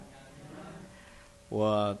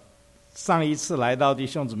我上一次来到弟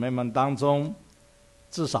兄姊妹们当中，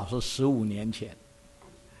至少是15年前。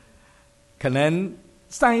可能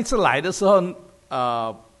上一次来的时候，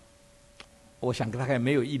我想大概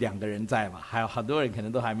没有1-2个人在吧，还有很多人可能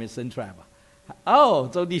都还没生出来吧。哦，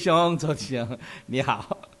周弟兄，你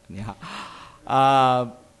好，你好。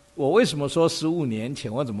我为什么说15年前？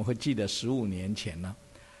我怎么会记得15年前呢？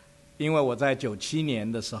因为我在97年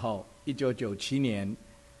的时候，1997年，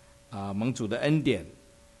蒙主的恩典，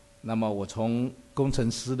那么我从工程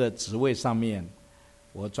师的职位上面，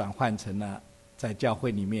我转换成了在教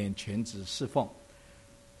会里面全职侍奉。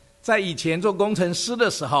在以前做工程师的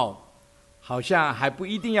时候，好像还不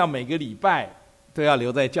一定要每个礼拜都要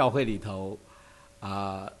留在教会里头，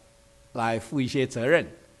来负一些责任。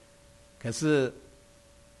可是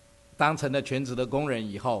当成了全职的工人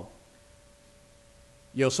以后，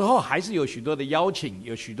有时候还是有许多的邀请，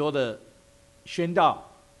有许多的宣道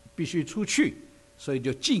必须出去，所以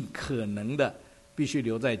就尽可能的必须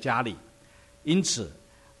留在家里。因此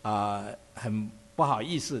很不好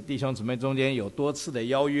意思，弟兄姊妹中间有多次的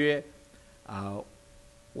邀约，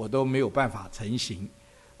我都没有办法成行。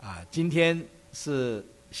今天是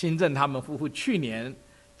新正他们夫妇去年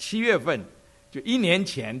7月份，就1年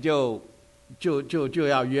前就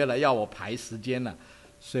要约了，要我排时间了，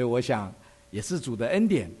所以我想也是主的恩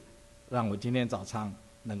典，让我今天早上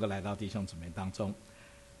能够来到弟兄姊妹当中。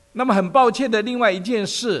那么很抱歉的另外一件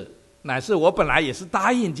事，乃是我本来也是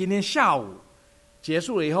答应今天下午结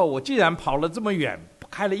束了以后，我既然跑了这么远，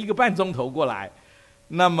开了1个半钟头过来，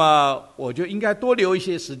那么我就应该多留一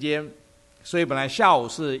些时间。所以本来下午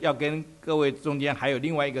是要跟各位中间还有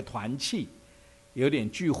另外一个团契有点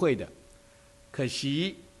聚会的，可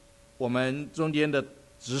惜我们中间的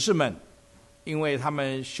执事们因为他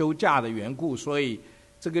们休假的缘故，所以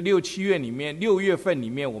这个6月份里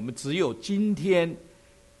面，我们只有今天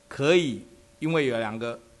可以，因为有2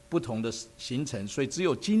个不同的行程，所以只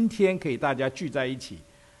有今天可以大家聚在一起，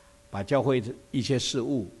把教会一些事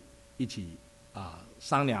务一起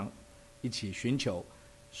商量，一起寻求，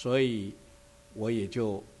所以我也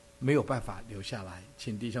就没有办法留下来，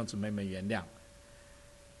请弟兄姊妹们原谅。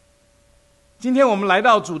今天我们来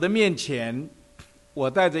到主的面前，我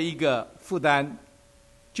带着一个负担，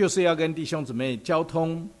就是要跟弟兄姊妹交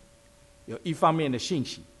通有一方面的信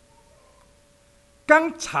息。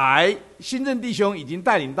刚才新正弟兄已经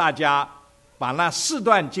带领大家把那4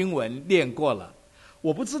段经文念过了，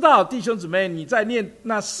我不知道弟兄姊妹你在念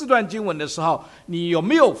那4段经文的时候，你有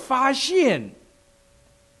没有发现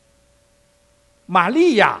玛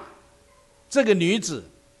利亚这个女子，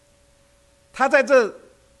她在这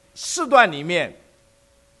4段里面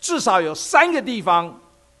至少有3个地方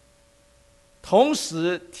同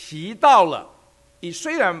时提到了，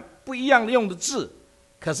虽然不一样用的字，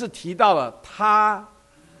可是提到了她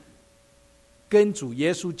跟主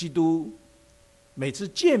耶稣基督每次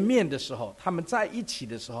见面的时候，他们在一起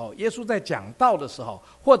的时候，耶稣在讲道的时候，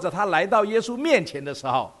或者他来到耶稣面前的时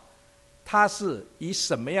候，他是以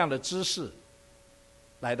什么样的姿势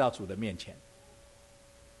来到主的面前？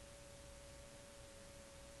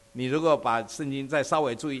你如果把圣经再稍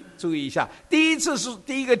微注意一下，第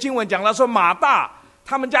一个经文讲到说马大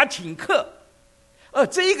他们家请客，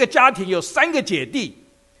这一个家庭有3个姐弟，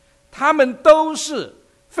他们都是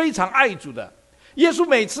非常爱主的。耶稣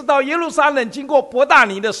每次到耶路撒冷经过伯大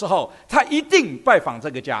尼的时候，他一定拜访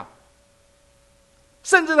这个家，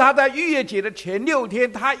甚至他在逾越节的前6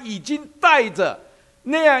天，他已经带着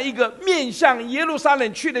那样一个面向耶路撒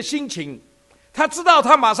冷去的心情。他知道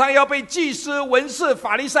他马上要被祭司、文士、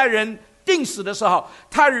法利赛人定死的时候，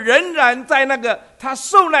他仍然在那个他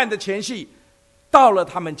受难的前夕，到了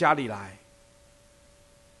他们家里来，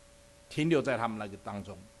停留在他们那个当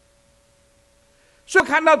中。所以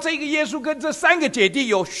看到这个耶稣跟这3个姐弟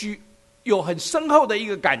有很深厚的一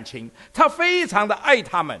个感情，他非常的爱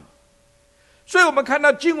他们。所以我们看到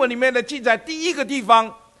经文里面的记载，第一个地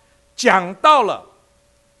方讲到了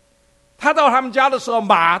他到他们家的时候，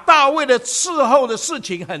马大为了伺候的事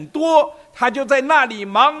情很多，他就在那里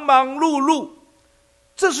忙忙碌碌，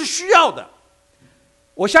这是需要的。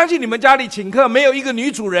我相信你们家里请客，没有一个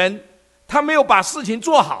女主人她没有把事情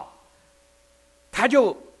做好，她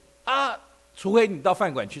就除非你到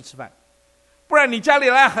饭馆去吃饭，不然你家里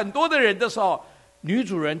来很多的人的时候，女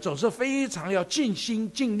主人总是非常要尽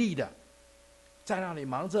心尽力的在那里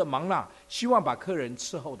忙这忙那，希望把客人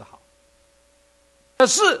伺候得好。可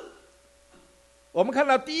是我们看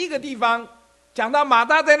到第一个地方讲到马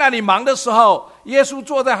大在那里忙的时候，耶稣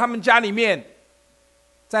坐在他们家里面，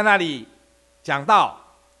在那里讲道，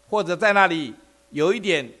或者在那里有一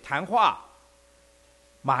点谈话。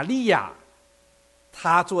玛利亚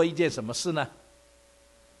她做一件什么事呢？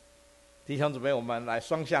弟兄姊妹，我们来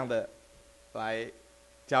双向的来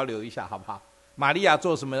交流一下，好不好？玛利亚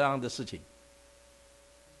做什么样的事情？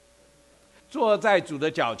坐在主的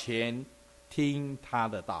脚前，听他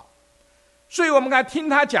的道。所以我们看听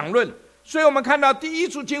他讲论。所以我们看到第一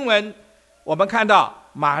处经文，我们看到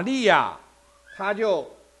玛利亚，她就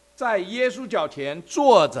在耶稣脚前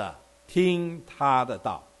坐着听他的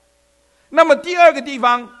道。那么第二个地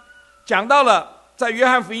方讲到了，在约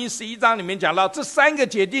翰福音11章里面讲到，这3个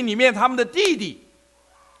姐弟里面，他们的弟弟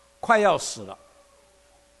快要死了，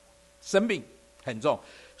生病很重，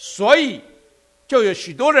所以就有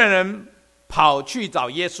许多的人跑去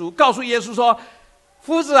找耶稣，告诉耶稣说：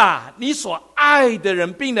夫子啊，你所爱的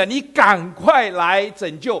人病了，你赶快来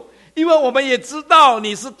拯救，因为我们也知道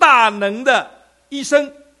你是大能的医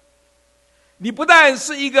生。你不但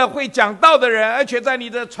是一个会讲道的人，而且在你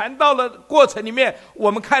的传道的过程里面，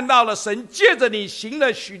我们看到了神借着你行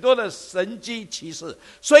了许多的神迹奇事，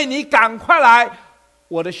所以你赶快来，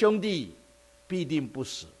我的兄弟必定不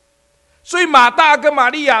死。所以马大跟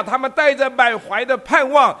玛利亚他们带着满怀的盼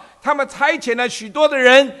望，他们差遣了许多的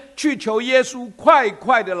人去求耶稣快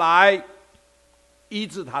快的来医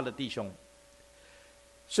治他的弟兄。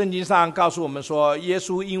圣经上告诉我们说，耶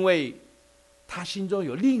稣因为他心中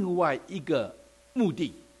有另外一个目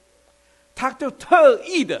的，他就特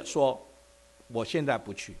意的说：我现在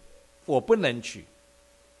不去，我不能去。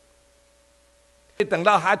等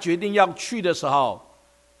到他决定要去的时候，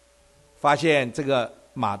发现这个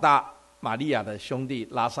玛利亚的兄弟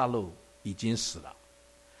拉撒路已经死了。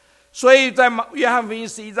所以在约翰福音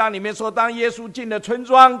11章里面说，当耶稣进了村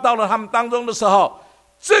庄，到了他们当中的时候，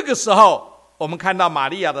这个时候我们看到玛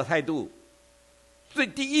利亚的态度。所以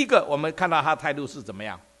第一个我们看到他的态度是怎么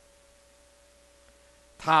样，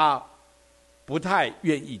他不太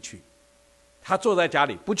愿意去，他坐在家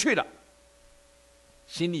里不去了，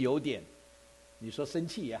心里有点，你说生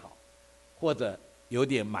气也好，或者有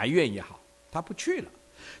点埋怨也好，他不去了。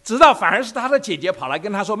直到反而是他的姐姐跑来跟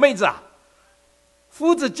他说：妹子啊，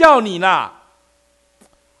夫子叫你呢。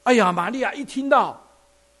哎呀，玛利亚一听到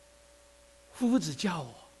夫子叫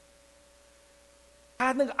我，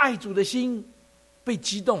他那个爱主的心被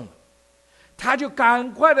激动了，他就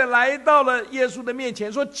赶快的来到了耶稣的面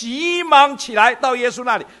前，说急忙起来到耶稣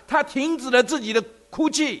那里，他停止了自己的哭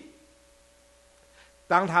泣。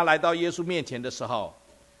当他来到耶稣面前的时候，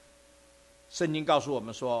圣经告诉我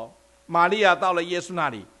们说，玛利亚到了耶稣那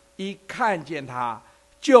里，一看见他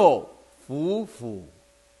就俯伏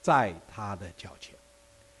在他的脚前，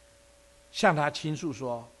向他倾诉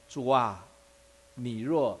说：主啊，你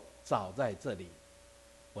若早在这里，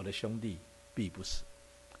我的兄弟必不死。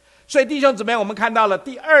所以弟兄姊妹，我们看到了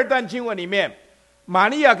第2段经文里面，玛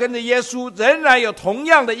利亚跟着耶稣仍然有同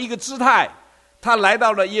样的一个姿态，他来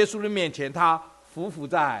到了耶稣的面前，他俯伏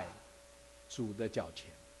在主的脚前。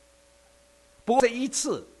不过这一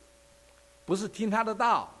次不是听他的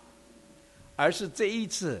道，而是这一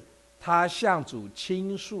次他向主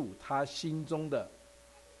倾诉他心中的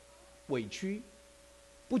委屈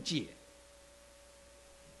不解。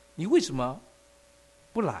你为什么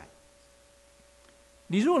不来？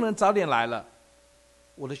你若能早点来了，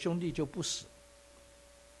我的兄弟就不死。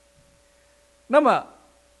那么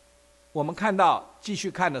我们看到继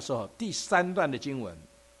续看的时候，第3段的经文，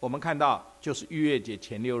我们看到就是逾越节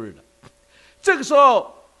前6日了。这个时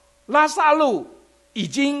候拉撒路已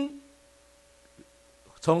经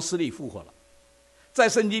从死里复活了。在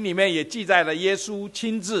圣经里面也记载了耶稣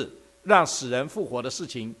亲自让死人复活的事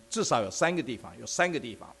情，至少有3个地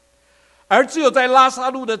方，而只有在拉撒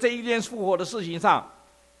路的这一件复活的事情上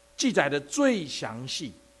记载的最详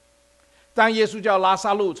细。当耶稣叫拉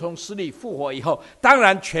撒路从死里复活以后，当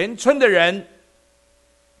然全村的人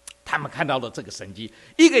他们看到了这个神迹，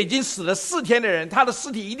一个已经死了4天的人，他的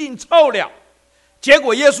尸体一定臭了，结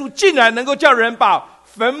果耶稣竟然能够叫人把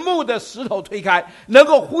坟墓的石头推开，能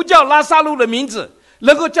够呼叫拉撒路的名字，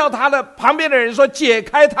能够叫他的旁边的人说解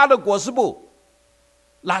开他的裹尸布，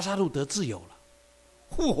拉撒路得自由了，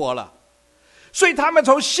复活了。所以他们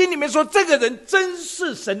从心里面说，这个人真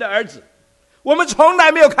是神的儿子，我们从来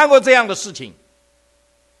没有看过这样的事情。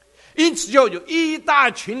因此就有一大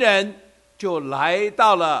群人就来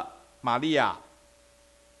到了玛利亚、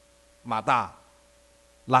马大、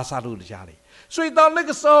拉撒路的家里。所以到那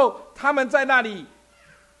个时候他们在那里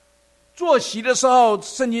坐席的时候，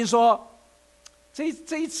圣经说这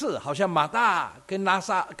一次好像马大跟拉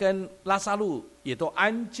撒路也都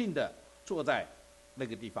安静的坐在那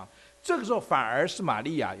个地方。这个时候反而是玛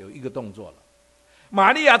利亚有一个动作了。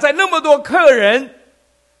玛利亚在那么多客人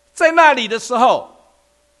在那里的时候，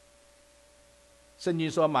圣经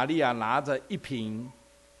说玛利亚拿着一瓶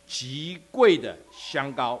极贵的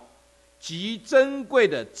香膏，极珍贵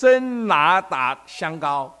的真拿达香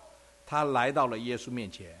膏，他来到了耶稣面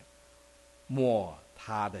前，抹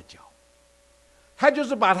他的脚。他就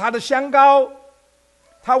是把他的香膏，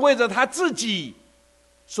他为着他自己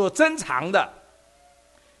所珍藏的，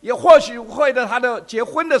也或许为了他的结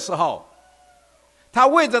婚的时候，他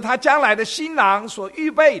为着他将来的新郎所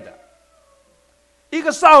预备的，一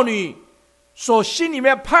个少女所心里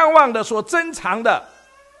面盼望的、所珍藏的，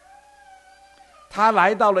他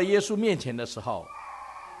来到了耶稣面前的时候，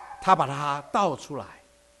他把它倒出来，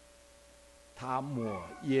他抹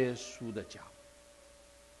耶稣的脚，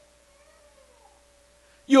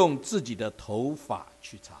用自己的头发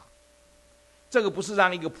去擦。这个不是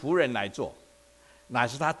让一个仆人来做，乃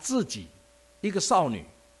是他自己，一个少女，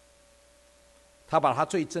他把他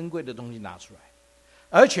最珍贵的东西拿出来，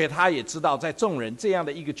而且他也知道在众人这样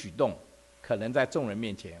的一个举动可能在众人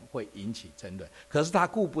面前会引起争论，可是他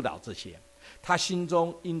顾不了这些，他心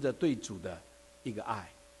中因着对主的一个爱，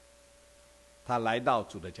他来到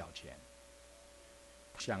主的脚前，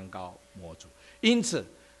香膏抹主。因此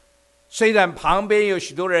虽然旁边有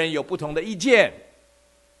许多人有不同的意见，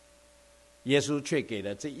耶稣却给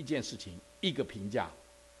了这一件事情一个评价，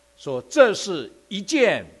说这是一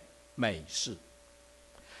件美事。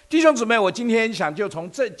弟兄姊妹，我今天想就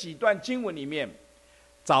从这几段经文里面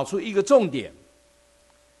找出一个重点，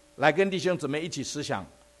来跟弟兄姊妹一起思想，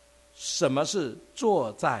什么是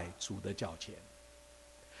坐在主的脚前。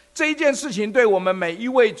这一件事情对我们每一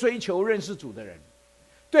位追求认识主的人，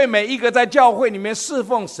对每一个在教会里面侍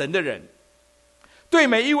奉神的人，对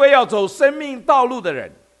每一位要走生命道路的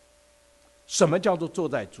人，什么叫做坐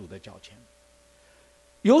在主的脚前？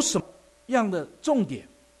有什么样的重点？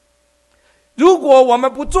如果我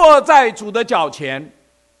们不坐在主的脚前，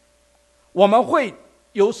我们会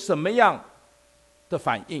有什么样的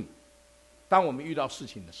反应？当我们遇到事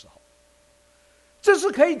情的时候，这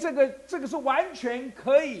是可以，这个是完全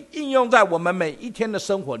可以应用在我们每一天的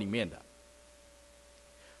生活里面的。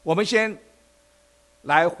我们先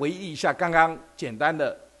来回忆一下刚刚简单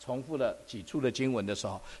的重复了几处的经文的时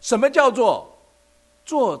候，什么叫做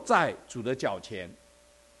坐在主的脚前？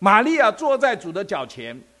玛利亚坐在主的脚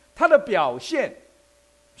前，她的表现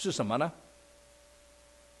是什么呢？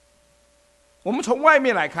我们从外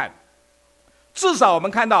面来看，至少我们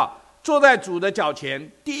看到坐在主的脚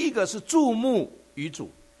前，第一个是注目于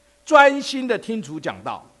主，专心的听主讲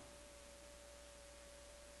道，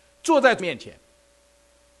坐在面前。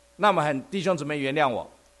那么弟兄姊妹原谅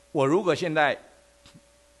我如果现在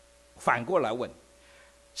反过来问，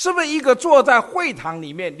是不是一个坐在会堂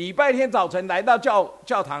里面，礼拜天早晨来到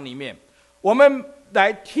教堂里面，我们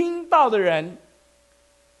来听到的人，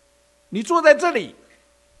你坐在这里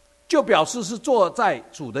就表示是坐在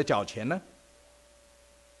主的脚前呢？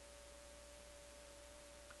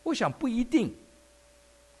我想不一定，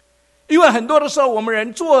因为很多的时候我们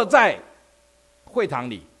人坐在会堂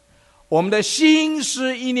里，我们的心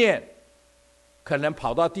思意念可能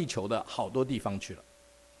跑到地球的好多地方去了，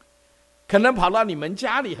可能跑到你们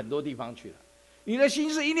家里很多地方去了，你的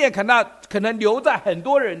心思意念可能留在很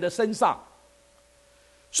多人的身上。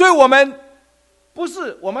所以我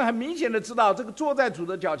们很明显的知道，这个坐在主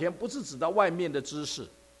的脚前不是指到外面的知识，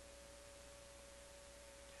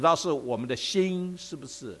知道是我们的心是不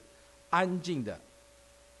是安静的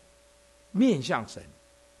面向神，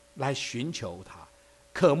来寻求他，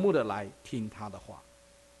渴慕的来听他的话，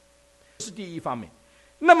这是第一方面。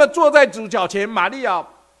那么坐在主脚前，玛利亚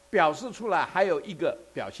表示出来还有一个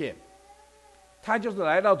表现，他就是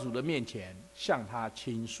来到主的面前向他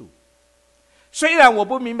倾诉。虽然我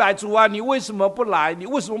不明白，主啊，你为什么不来？你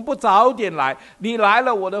为什么不早点来？你来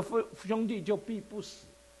了，我的兄弟就必不死。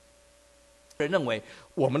人认为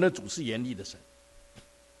我们的主是严厉的神，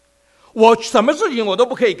我什么事情我都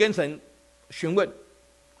不可以跟神询问，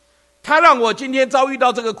他让我今天遭遇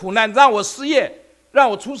到这个苦难，让我失业，让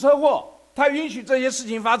我出车祸，他允许这些事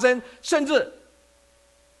情发生，甚至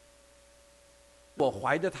我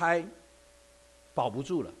怀的胎保不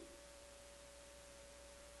住了，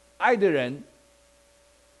爱的人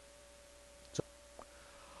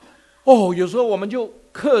有时候我们就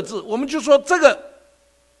克制，我们就说这个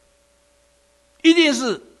一定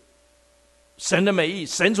是神的美意，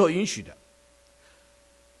神所允许的。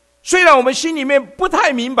虽然我们心里面不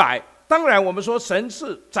太明白，当然我们说神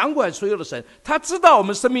是掌管所有的神，他知道我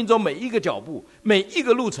们生命中每一个脚步，每一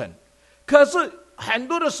个路程。可是很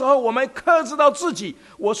多的时候我们克制到自己，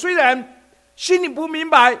我虽然心里不明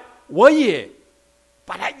白，我也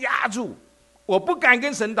把它压住，我不敢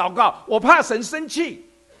跟神祷告，我怕神生气。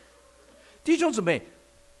弟兄姊妹，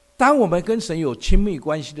当我们跟神有亲密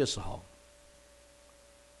关系的时候，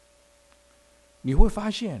你会发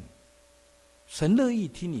现神乐意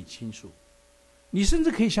听你倾诉，你甚至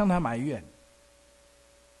可以向他埋怨，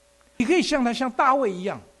你可以像大卫一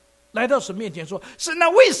样，来到神面前说：神啊，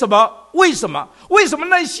为什么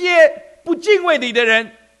那些不敬畏你的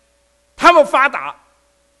人，他们发达，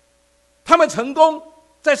他们成功，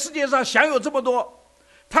在世界上享有这么多，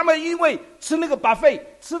他们因为吃那个 buffet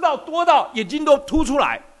吃到多到眼睛都凸出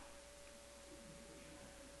来，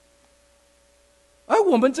而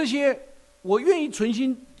我们这些我愿意存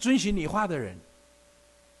心遵循你话的人，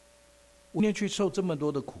我愿去受这么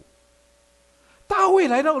多的苦。大卫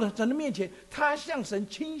来到了神的面前，他向神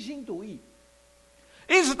倾心吐意，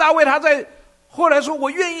因此大卫他在后来说：我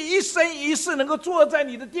愿意一生一世能够坐在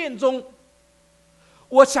你的殿中，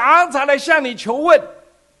我常常来向你求问。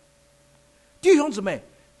弟兄姊妹，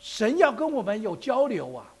神要跟我们有交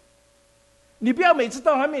流啊，你不要每次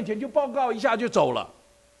到他面前就报告一下就走了，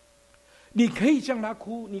你可以向他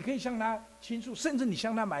哭，你可以向他倾诉，甚至你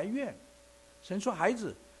向他埋怨。神说：孩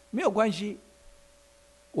子，没有关系，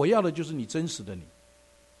我要的就是你真实的你。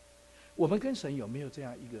我们跟神有没有这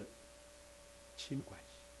样一个亲密关系？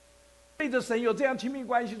对着神有这样亲密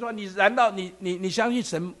关系，说难道你相信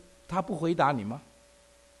神他不回答你吗？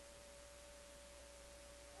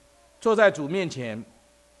坐在主面前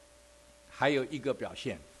还有一个表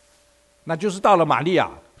现，那就是到了玛利亚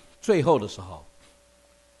最后的时候，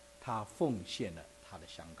他奉献了他的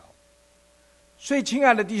香膏。所以亲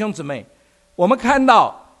爱的弟兄姊妹，我们看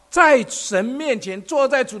到在神面前坐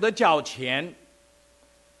在主的脚前，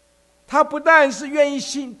他不但是愿意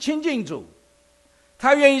亲近主，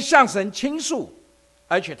他愿意向神倾诉，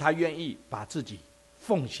而且他愿意把自己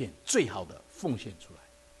奉献，最好的奉献出来。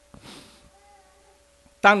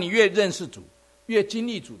当你越认识主，越经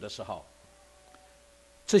历主的时候，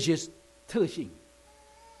这些特性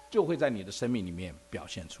就会在你的生命里面表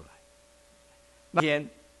现出来。那天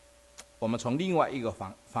我们从另外一个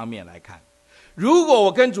方面来看，如果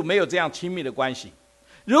我跟主没有这样亲密的关系，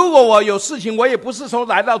如果我有事情，我也不是从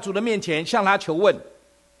来到主的面前向他求问，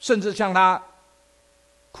甚至向他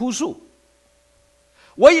哭诉，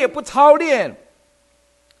我也不操练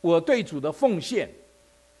我对主的奉献，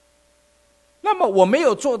那么我没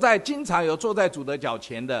有经常有坐在主的脚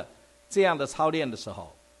前的这样的操练的时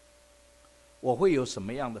候，我会有什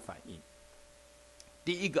么样的反应？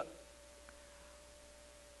第一个，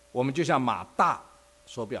我们就像马大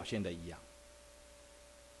所表现的一样，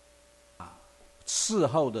事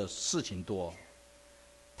后的事情多，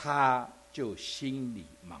他就心里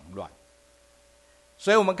忙乱。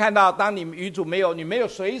所以我们看到，当你与主你没有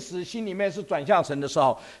随时心里面是转向神的时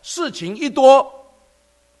候，事情一多，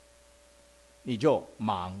你就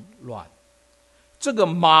忙乱。这个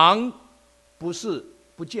忙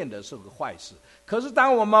不见得是个坏事，可是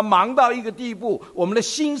当我们忙到一个地步，我们的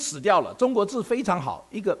心死掉了。中国字非常好，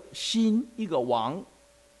一个心一个亡，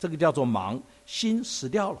这个叫做忙，心死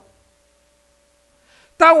掉了。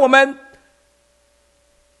当我们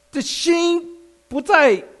的心不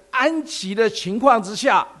在安息的情况之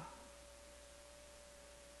下，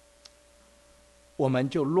我们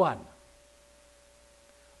就乱了。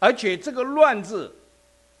而且这个乱字，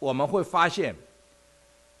我们会发现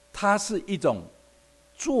它是一种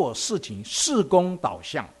做事情事功导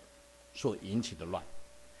向所引起的乱。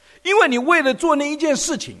因为你为了做那一件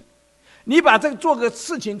事情，你把这个做个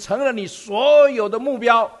事情成了你所有的目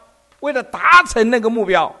标，为了达成那个目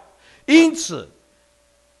标，因此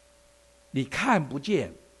你看不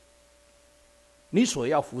见你所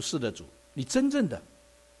要服侍的主，你真正的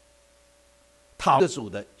讨的主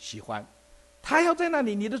的喜欢。他要在那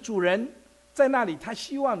里，你的主人在那里，他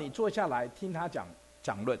希望你坐下来听他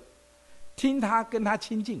讲论，听他跟他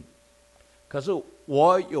亲近。可是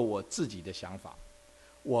我有我自己的想法，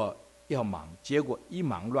我要忙，结果一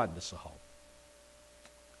忙乱的时候，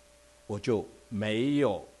我就没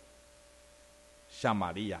有像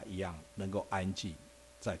玛利亚一样能够安静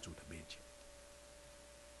在主的面前。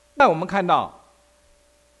那我们看到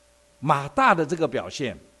马大的这个表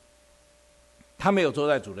现，他没有坐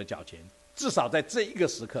在主的脚前，至少在这一个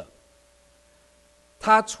时刻，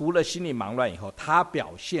他除了心里忙乱以后，他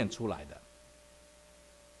表现出来的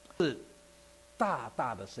是大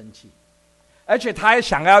大的生气，而且他还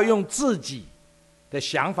想要用自己的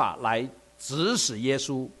想法来指使耶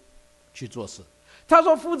稣去做事。他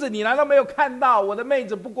说：夫子，你难道没有看到我的妹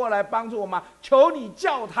子不过来帮助我吗？求你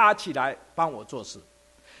叫她起来帮我做事，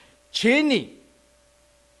请你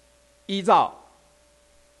依照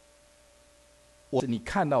你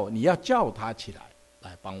看到我，你要叫她起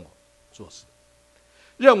来帮我做事。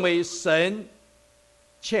认为神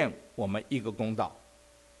欠我们一个公道。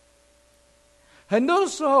很多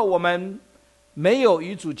时候我们没有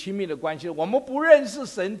与主亲密的关系，我们不认识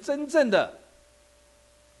神真正的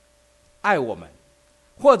爱我们，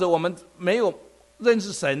或者我们没有认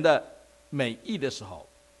识神的美意的时候，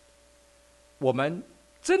我们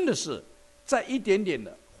真的是在一点点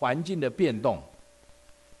的环境的变动，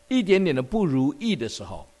一点点的不如意的时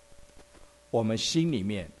候，我们心里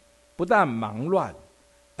面不但忙乱，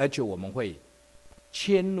而且我们会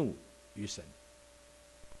迁怒于神。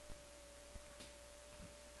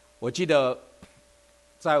我记得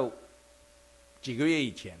在几个月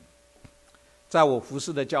以前，在我服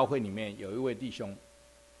侍的教会里面，有一位弟兄，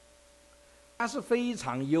他是非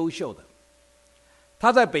常优秀的。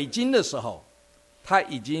他在北京的时候，他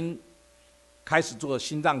已经开始做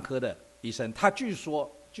心脏科的医生。他据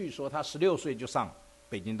说他16岁就上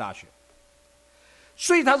北京大学，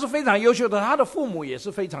所以他是非常优秀的。他的父母也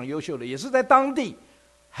是非常优秀的，也是在当地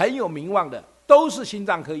很有名望的，都是心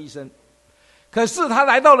脏科医生。可是他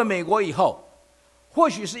来到了美国以后，或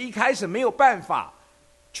许是一开始没有办法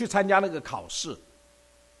去参加那个考试，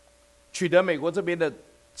取得美国这边的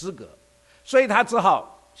资格，所以他只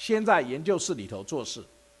好先在研究室里头做事。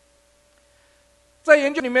在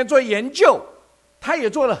研究里面做研究，他也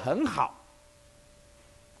做得很好。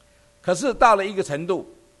可是到了一个程度，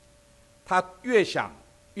他越想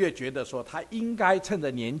越觉得说，他应该趁着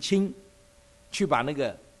年轻，去把那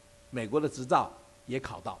个美国的执照也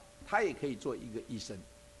考到，他也可以做一个医生。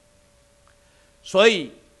所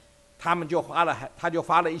以他就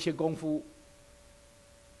花了一些功夫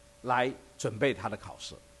来准备他的考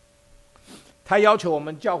试。他要求我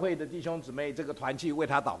们教会的弟兄姊妹这个团契为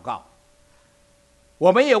他祷告，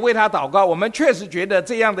我们也为他祷告。我们确实觉得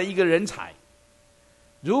这样的一个人才，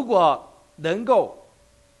如果能够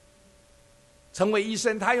成为医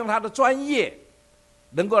生，他用他的专业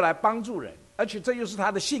能够来帮助人，而且这又是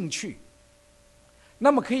他的兴趣，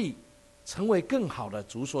那么可以成为更好的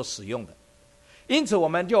主所使用的。因此我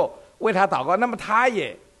们就为他祷告。那么他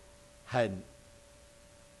也很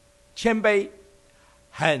谦卑，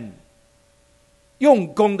很用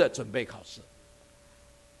功的准备考试。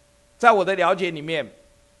在我的了解里面，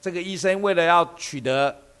这个医生为了要取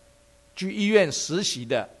得去医院实习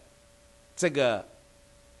的这个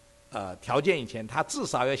条件以前，他至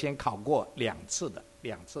少要先考过2次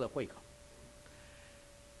的会考。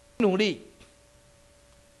努力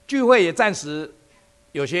聚会也暂时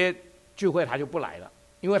有些聚会他就不来了，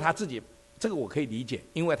因为他自己这个我可以理解，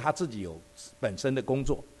因为他自己有本身的工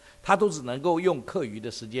作，他都只能够用课余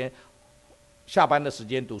的时间、下班的时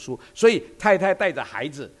间读书，所以太太带着孩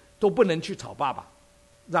子都不能去吵爸爸，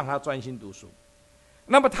让他专心读书。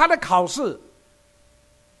那么他的考试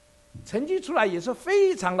成绩出来也是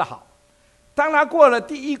非常的好。当他过了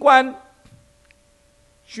第1关，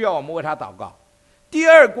需要我们为他祷告。第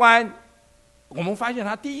2关，我们发现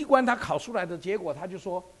他第1关他考出来的结果，他就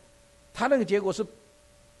说他那个结果是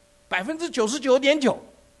99.9%，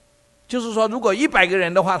就是说如果100个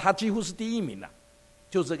人的话，他几乎是第1名了，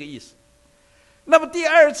就这个意思。那么第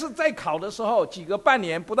2次再考的时候，半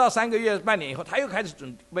年不到3个月，半年以后，他又开始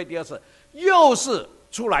准备第2次，又是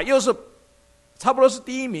出来，又是差不多是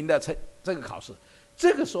第1名的这个考试。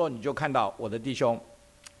这个时候你就看到我的弟兄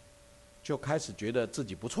就开始觉得自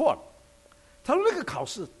己不错了。他说那个考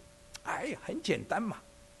试很简单嘛，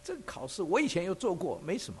这个考试我以前有做过，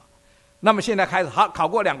没什么。那么现在开始好，考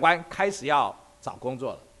过2关，开始要找工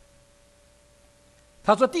作了。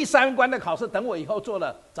他说第3关的考试等我以后做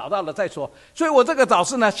了找到了再说。所以我这个找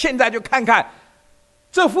事呢，现在就看看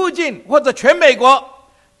这附近或者全美国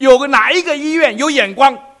有个哪一个医院有眼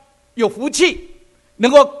光有福气，能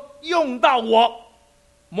够用到我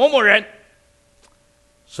某某人。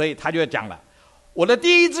所以他就讲了，我的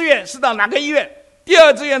第1志愿是到哪个医院，第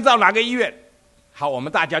2志愿到哪个医院。好，我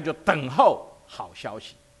们大家就等候好消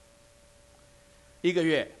息。1个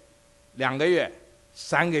月、2个月、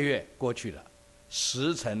3个月过去了，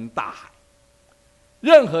石沉大海，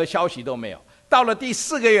任何消息都没有。到了第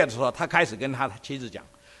4个月的时候，他开始跟他妻子讲，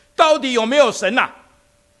到底有没有神啊？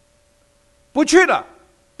不去了，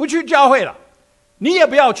不去教会了，你也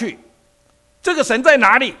不要去，这个神在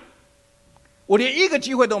哪里？我连1个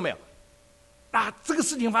机会都没有。这个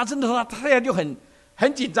事情发生的时候，他太太就很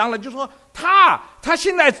紧张了，就说他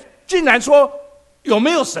现在竟然说有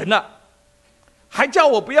没有神了，还叫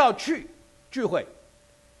我不要去聚会。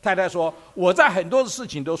太太说，我在很多的事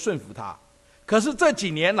情都顺服他，可是这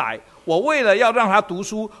几年来，我为了要让他读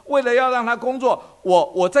书，为了要让他工作，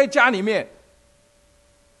我在家里面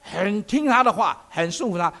很听他的话，很顺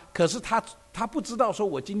服他。可是他不知道说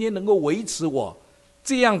我今天能够维持我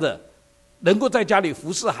这样的，能够在家里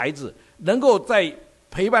服侍孩子，能够在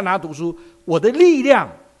陪伴他读书，我的力量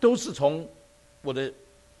都是从我的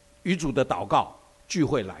与主的祷告聚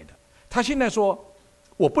会来的。他现在说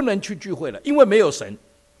我不能去聚会了，因为没有神。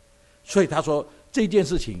所以他说这件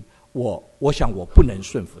事情我想我不能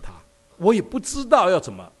顺服他，我也不知道要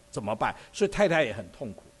怎么办，所以太太也很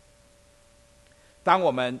痛苦。当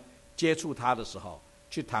我们接触他的时候，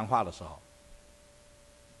去谈话的时候，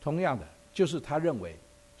同样的就是他认为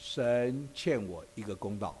神欠我一个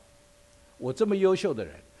公道。我这么优秀的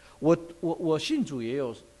人，我信主也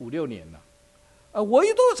有5-6年了，我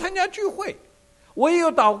也都有参加聚会，我也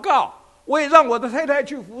有祷告，我也让我的太太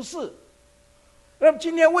去服侍。那么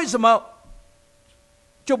今天为什么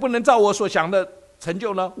就不能照我所想的成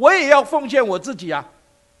就呢？我也要奉献我自己啊！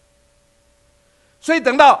所以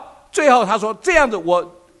等到最后，他说：“这样子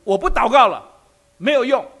我不祷告了，没有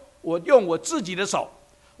用。我用我自己的手，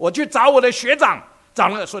我去找我的学长，找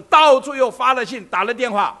那个说到处又发了信，打了电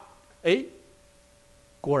话，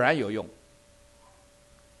果然有用。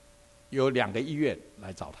有2个医院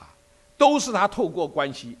来找他，都是他透过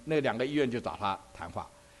关系，那2个医院就找他谈话。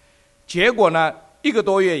结果呢，1个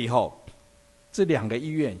多月以后，这2个医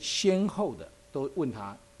院先后的都问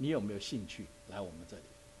他：你有没有兴趣来我们这里？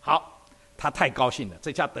好。”他太高兴了，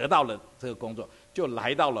这下得到了这个工作，就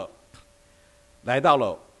来到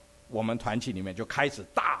了我们团体里面，就开始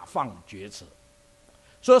大放厥词，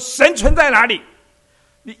说神存在哪里？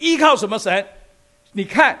你依靠什么神？你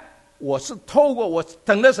看，我是透过我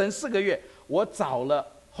等了神4个月，我找了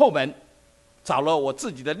后门，找了我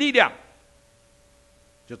自己的力量，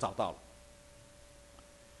就找到了。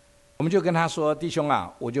我们就跟他说：弟兄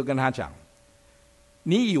啊，我就跟他讲，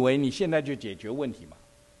你以为你现在就解决问题吗？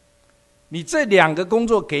你这2个工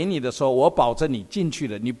作给你的时候，我保证你进去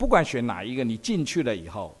了，你不管选哪一个，你进去了以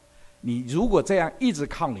后，你如果这样一直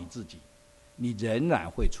靠你自己，你仍然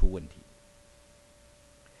会出问题。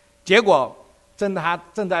结果正在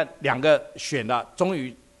2个选了，终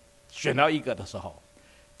于选到1个的时候，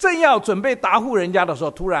正要准备答复人家的时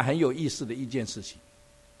候，突然很有意思的一件事情，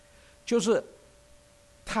就是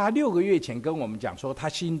他6个月前跟我们讲说，他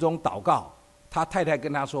心中祷告，他太太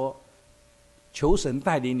跟他说，求神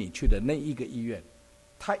带领你去的那1个医院，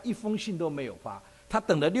他1封信都没有发。他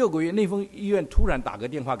等了6个月，那封医院突然打个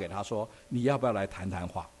电话给他说：“你要不要来谈谈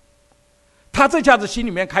话？”他这下子心里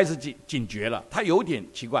面开始警觉了，他有点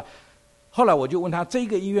奇怪。后来我就问他：“这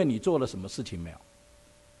个医院你做了什么事情没有？”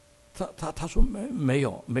他说：“没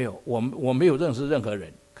有，我没有认识任何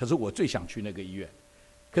人。可是我最想去那个医院。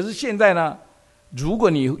可是现在呢，如果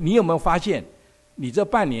你有没有发现？”你这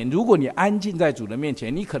半年，如果你安静在主的面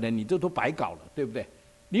前，你可能你这都白搞了，对不对？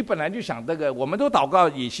你本来就想这个，我们都祷告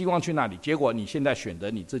也希望去那里，结果你现在选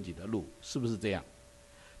择你自己的路，是不是这样？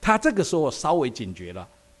他这个时候稍微警觉了，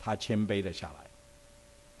他谦卑了下来。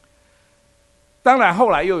当然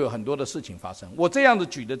后来又有很多的事情发生。我这样子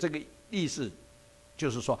举的这个意思，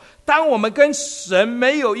就是说，当我们跟神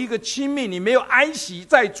没有一个亲密，你没有安息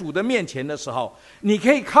在主的面前的时候，你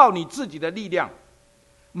可以靠你自己的力量，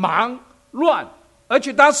忙乱。而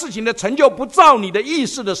且当事情的成就不照你的意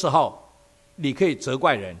思的时候，你可以责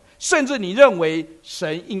怪人，甚至你认为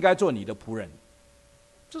神应该做你的仆人，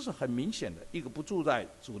这是很明显的一个不住在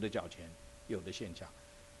主的脚前有的现象。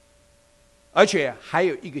而且还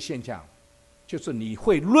有一个现象，就是你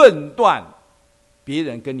会论断别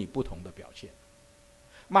人跟你不同的表现。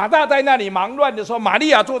马大在那里忙乱的时候，玛利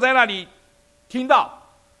亚坐在那里听到，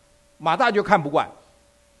马大就看不惯。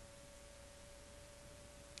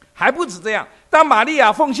还不止这样，当玛利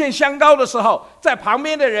亚奉献香膏的时候，在旁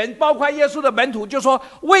边的人，包括耶稣的门徒，就说：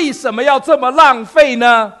为什么要这么浪费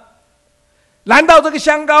呢？难道这个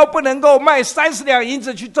香膏不能够卖30两银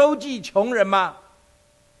子去周济穷人吗？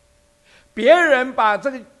别人把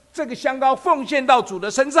这个香膏奉献到主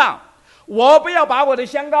的身上，我不要把我的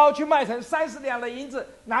香膏去卖成30两的银子，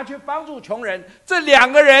拿去帮助穷人。这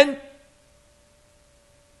2个人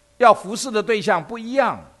要服侍的对象不一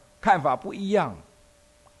样，看法不一样。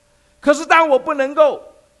可是当我不能够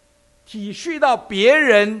体恤到别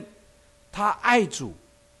人他爱主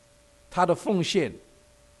他的奉献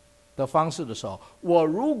的方式的时候，我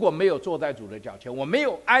如果没有坐在主的脚前，我没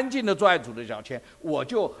有安静的坐在主的脚前，我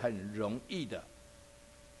就很容易的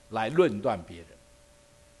来论断别人。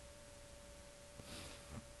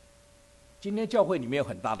今天教会里面有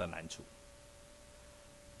很大的难处，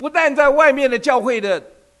不但在外面的教会的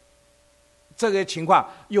这个情况，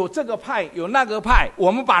有这个派有那个派，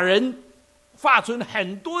我们把人划出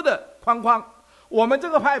很多的框框，我们这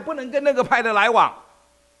个派不能跟那个派的来往，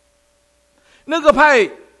那个派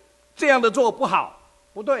这样的做不好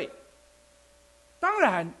不对。当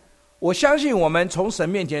然我相信我们从神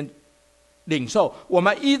面前领受，我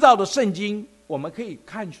们依照的圣经，我们可以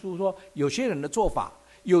看出说，有些人的做法，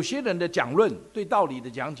有些人的讲论，对道理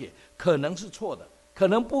的讲解可能是错的，可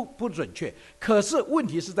能不准确。可是问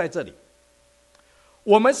题是在这里，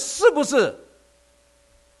我们是不是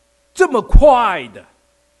这么快的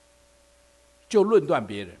就论断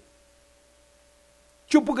别人，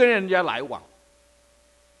就不跟人家来往。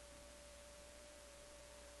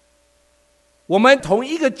我们同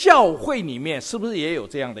一个教会里面，是不是也有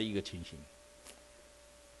这样的一个情形？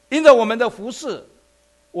因着我们的服事，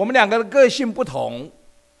我们两个的个性不同，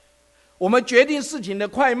我们决定事情的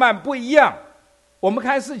快慢不一样，我们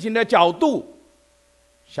看事情的角度、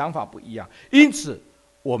想法不一样，因此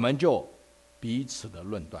我们就彼此的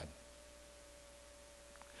论断。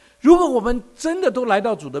如果我们真的都来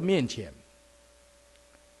到主的面前，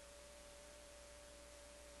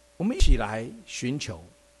我们一起来寻求，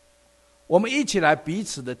我们一起来彼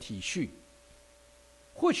此的体恤，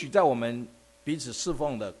或许在我们彼此侍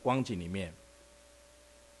奉的光景里面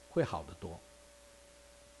会好得多。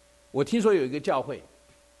我听说有一个教会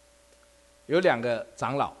有2个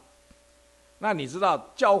长老，那你知道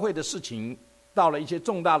教会的事情到了一些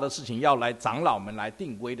重大的事情要来长老们来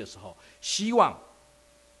定规的时候，希望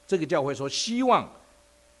这个教会说，希望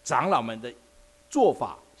长老们的做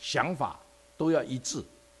法想法都要一致，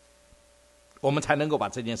我们才能够把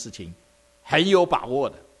这件事情很有把握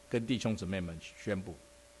的跟弟兄姊妹们宣布。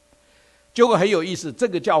结果很有意思，这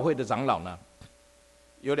个教会的长老呢，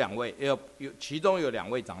有2位，其中有2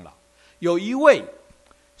位长老，有一位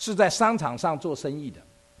是在商场上做生意的，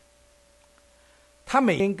他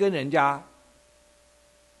每天跟人家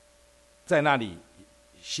在那里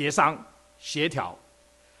协商协调，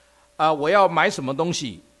我要买什么东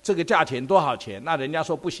西，这个价钱多少钱？那人家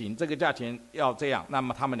说不行，这个价钱要这样，那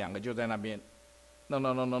么他们2个就在那边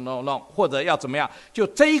no， 或者要怎么样？就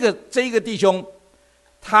这一个弟兄，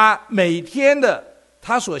他每天的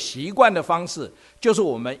他所习惯的方式，就是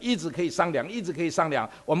我们一直可以商量，一直可以商量，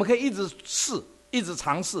我们可以一直试，一直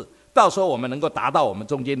尝试，到时候我们能够达到我们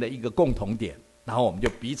中间的一个共同点，然后我们就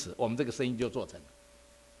彼此，我们这个生意就做成了。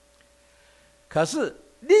可是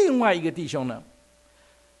另外一个弟兄呢，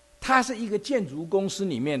他是一个建筑公司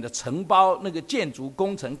里面的承包那个建筑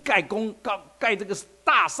工程盖这个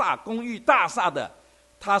大厦公寓大厦的，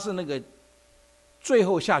他是那个最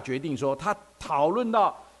后下决定说，他讨论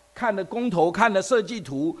到看了工头，看了设计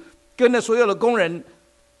图，跟了所有的工人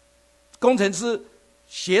工程师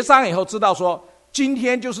协商以后，知道说今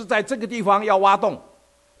天就是在这个地方要挖洞，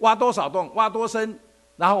挖多少洞，挖多深，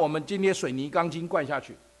然后我们今天水泥钢筋灌下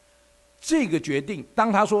去。这个决定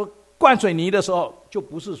当他说灌水泥的时候，就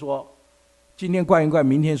不是说今天灌一灌，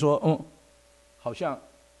明天说好像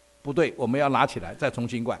不对，我们要拿起来再重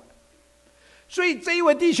新灌。所以这一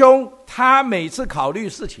位弟兄，他每次考虑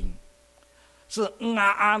事情是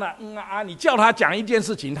你叫他讲一件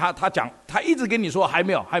事情，他讲，他一直跟你说还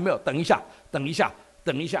没有，等一下，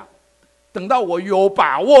等到我有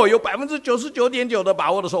把握，有99.9%的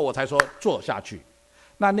把握的时候，我才说做下去。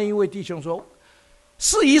那一位弟兄说，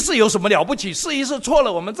试一试有什么了不起？试一试错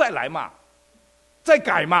了，我们再来嘛，再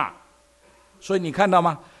改嘛。所以你看到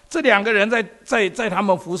吗？这2个人在他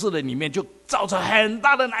们服事的里面，就造成很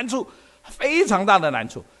大的难处，非常大的难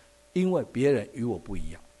处，因为别人与我不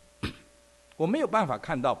一样，我没有办法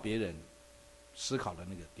看到别人思考的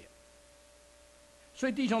那个点。所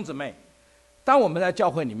以弟兄姊妹，当我们在教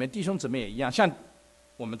会里面，弟兄姊妹也一样，像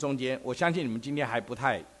我们中间，我相信你们今天还不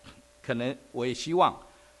太可能，我也希望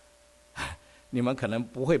你们可能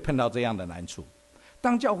不会碰到这样的难处。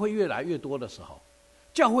当教会越来越多的时候，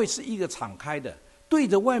教会是一个敞开的，对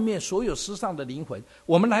着外面所有世上的灵魂，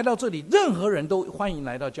我们来到这里，任何人都欢迎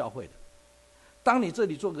来到教会的。当你这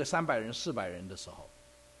里做个300人400人的时候，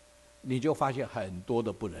你就发现很多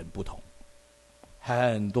的人不同，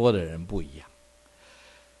很多的人不一样。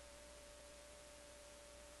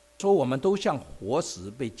说我们都像活石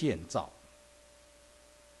被建造，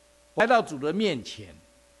来到主的面前，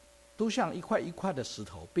都像一块一块的石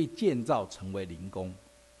头被建造成为灵宫。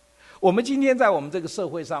我们今天在我们这个社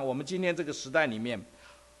会上，我们今天这个时代里面，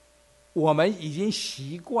我们已经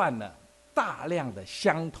习惯了大量的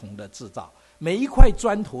相同的制造，每一块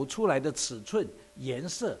砖头出来的尺寸、颜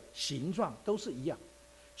色、形状都是一样，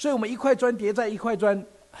所以我们一块砖叠在一块砖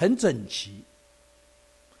很整齐。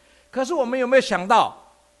可是我们有没有想到，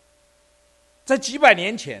在几百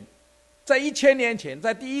年前，在1000年前，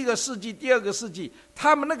在第1个世纪、第2个世纪，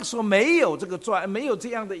他们那个时候没有这个砖，没有这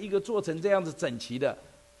样的一个做成这样子整齐的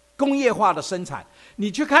工业化的生产。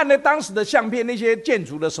你去看那当时的相片，那些建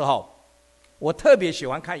筑的时候，我特别喜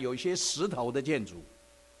欢看有一些石头的建筑，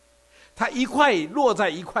它一块落在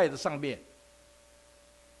一块的上面，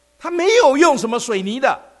它没有用什么水泥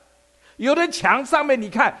的。有的墙上面，你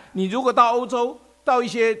看，你如果到欧洲，到一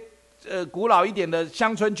些古老一点的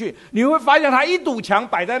乡村去，你会发现它一堵墙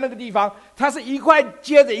摆在那个地方，它是一块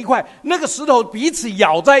接着一块，那个石头彼此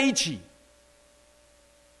咬在一起，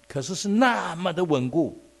可是是那么的稳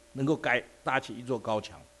固，能够搭起一座高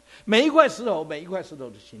墙。每一块石头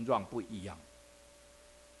的形状不一样。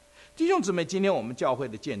弟兄姊妹，今天我们教会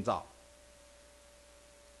的建造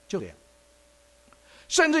就这样，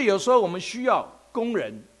甚至有时候我们需要工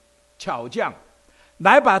人巧匠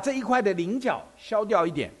来把这一块的棱角削掉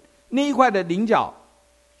一点，那一块的棱角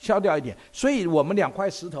削掉一点，所以我们2块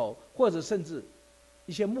石头或者甚至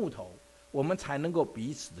一些木头，我们才能够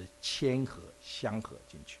彼此的牵合相合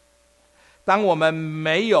进去。当我们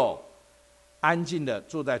没有安静的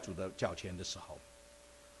坐在主的脚前的时候，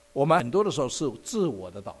我们很多的时候是自我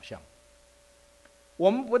的导向。我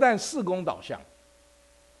们不但事工导向，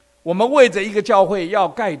我们为着一个教会要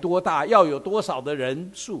盖多大，要有多少的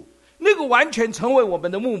人数，那个完全成为我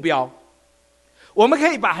们的目标。我们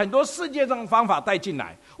可以把很多世界上的方法带进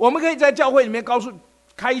来，我们可以在教会里面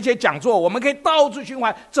开一些讲座，我们可以到处循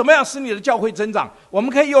环，怎么样使你的教会增长？我们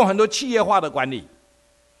可以用很多企业化的管理。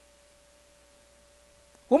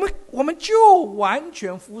我们就完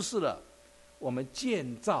全忽视了我们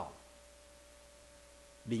建造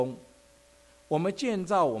理工，我们建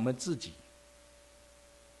造我们自己，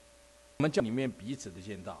我们教里面彼此的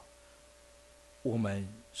建造，我们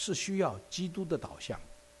是需要基督的导向，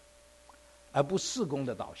而不事工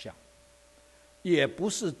的导向，也不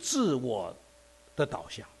是自我的导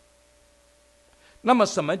向。那么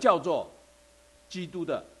什么叫做基督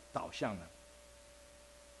的导向呢？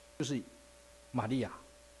就是玛利亚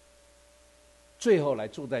最后来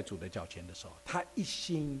坐在主的脚前的时候，他一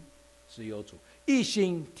心只有主，一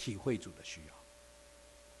心体会主的需要。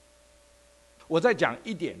我再讲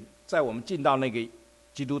一点，在我们进到那个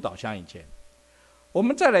基督导向以前，我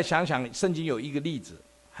们再来想想圣经有一个例子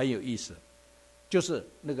很有意思，就是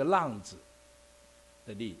那个浪子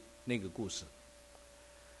的那个故事。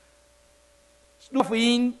路加福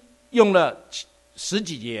音用了10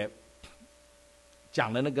几节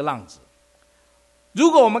讲了那个浪子。如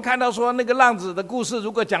果我们看到说那个浪子的故事，如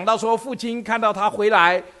果讲到说父亲看到他回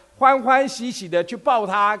来，欢欢喜喜的去抱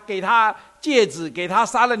他，给他戒指，给他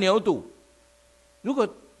杀了牛犊，如果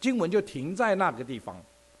经文就停在那个地方，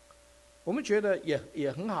我们觉得也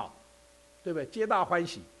很好，对不对？皆大欢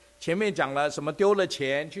喜。前面讲了什么丢了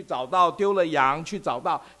钱去找到，丢了羊去找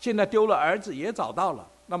到，现在丢了儿子也找到了，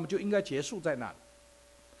那么就应该结束在那里。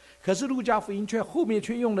可是路加福音后面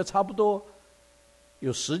却用了差不多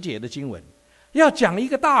有10节的经文，要讲一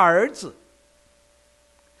个大儿子。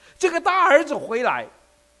这个大儿子回来，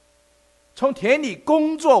从田里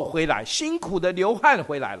工作回来，辛苦的流汗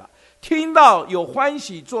回来了，听到有欢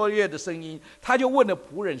喜作乐的声音，他就问了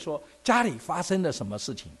仆人说，家里发生了什么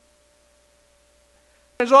事情？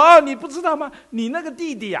他说，你不知道吗？你那个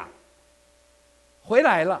弟弟啊回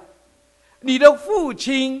来了，你的父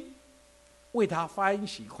亲为他欢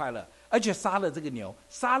喜快乐，而且杀了这个牛，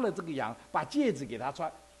杀了这个羊，把戒指给他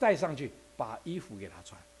穿，戴上去，把衣服给他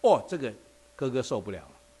穿。这个哥哥受不了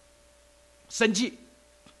了，生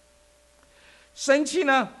气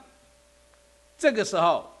呢，这个时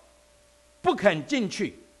候不肯进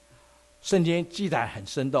去。圣经记载很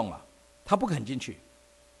生动啊，他不肯进去，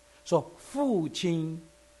说父亲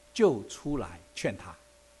就出来劝他。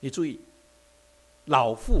你注意，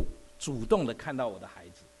老父主动的看到我的孩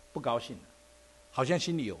子不高兴了，好像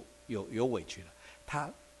心里有委屈了，他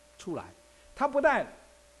出来，他不但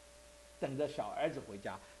等着小儿子回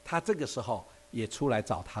家，他这个时候也出来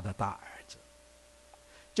找他的大儿子。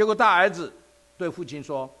结果大儿子对父亲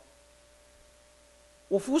说，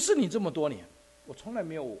我服侍你这么多年，我从来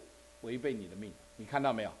没有违背你的命，你看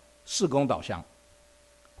到没有？事工导向，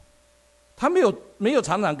他没有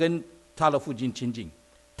常常跟他的父亲亲近，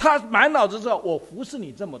他满脑子知道我服侍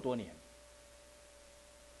你这么多年，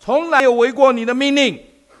从来没有违过你的命令。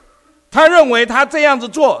他认为他这样子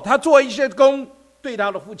做，他做一些工对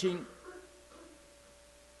他的父亲，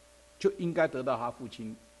就应该得到他父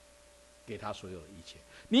亲给他所有的一切。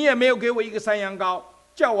你也没有给我一个山羊羔，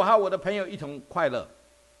叫我和我的朋友一同快乐。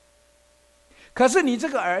可是你这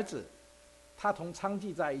个儿子，他同娼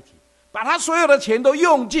妓在一起，把他所有的钱都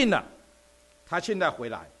用尽了，他现在回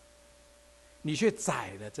来，你却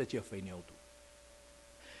宰了这只肥牛犊。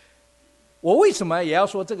我为什么也要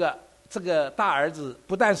说这个大儿子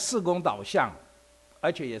不但事工导向，而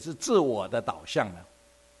且也是自我的导向呢？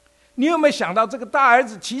你有没有想到，这个大儿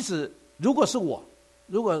子其实如果是我，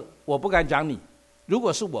如果我不敢讲你，如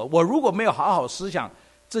果是我如果没有好好思想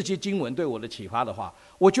这些经文对我的启发的话，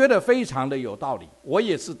我觉得非常的有道理。我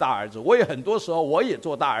也是大儿子，我也很多时候我也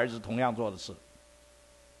做大儿子同样做的事。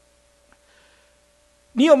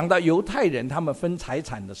你有想到犹太人他们分财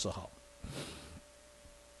产的时候，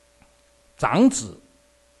长子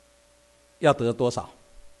要得多少？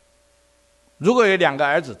如果有2个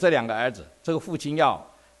儿子，这2个儿子，这个父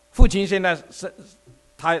亲现在是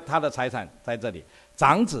他的财产在这里，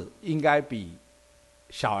长子应该比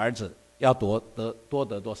小儿子要多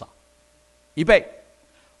得多少？1倍。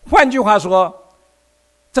换句话说，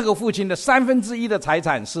这个父亲的1/3的财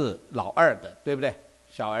产是老二的，对不对？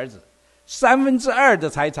小儿子2/3的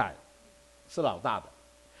财产是老大的。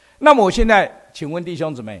那么我现在请问弟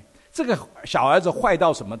兄姊妹，这个小儿子坏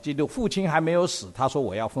到什么程度？父亲还没有死，他说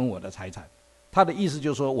我要分我的财产，他的意思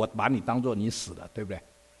就是说我把你当作你死了，对不对？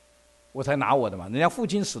我才拿我的嘛，人家父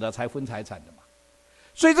亲死了才分财产的嘛。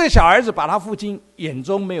所以这个小儿子把他父亲眼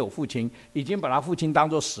中没有父亲，已经把他父亲当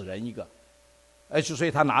作死人一个，而且所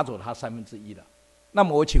以他拿走了他1/3了。那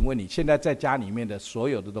么我请问你，现在在家里面的所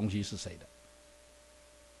有的东西是谁的？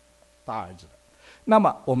大儿子的。那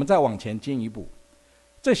么我们再往前进一步，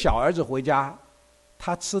这小儿子回家，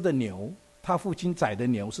他吃的牛，他父亲宰的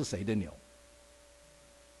牛是谁的牛？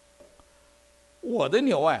我的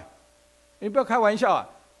牛哎，你不要开玩笑啊！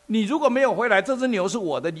你如果没有回来，这只牛是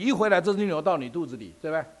我的，你一回来，这只牛到你肚子里，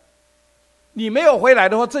对不对？你没有回来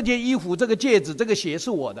的话，这件衣服、这个戒指、这个鞋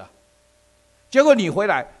是我的。结果你回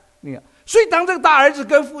来，你看，所以当这个大儿子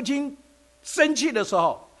跟父亲生气的时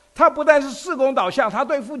候，他不但是事功导向，他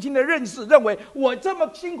对父亲的认识，认为我这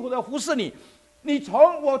么辛苦的服侍你，你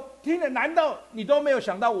从我听了，难道你都没有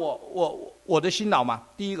想到我的辛劳吗？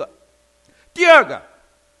第一个，第二个，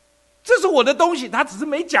这是我的东西，他只是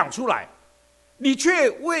没讲出来，你却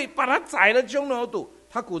为把他宰了胸牛肚，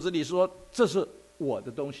他骨子里说这是我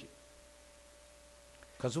的东西。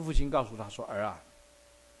可是父亲告诉他说：“儿啊，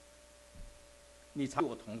你常与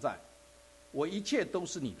我同在，我一切都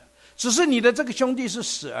是你的，只是你的这个兄弟是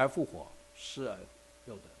死而复活，失而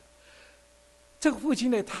又得的。”这个父亲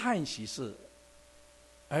的叹息是：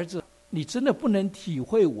儿子，你真的不能体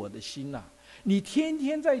会我的心啊！你天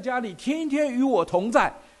天在家里，天天与我同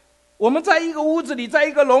在，我们在一个屋子里，在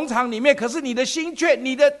一个农场里面，可是你的心却，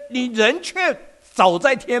你人却走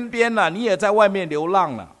在天边了，你也在外面流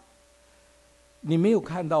浪了。你没有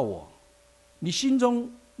看到我，你心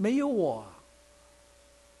中没有我，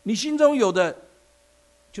你心中有的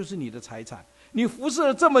就是你的财产。你服侍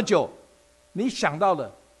了这么久，你想到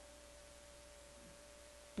了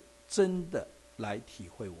真的来体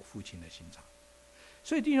会我父亲的心肠。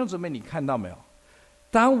所以弟兄姊妹，你看到没有？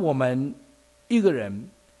当我们一个人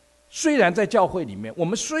虽然在教会里面，我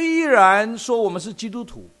们虽然说我们是基督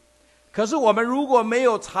徒，可是我们如果没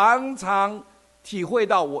有常常体会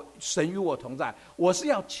到神与我同在，我是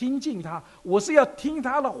要亲近他，我是要听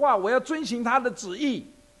他的话，我要遵行他的旨意。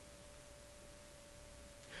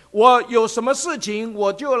我有什么事情，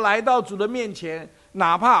我就来到主的面前，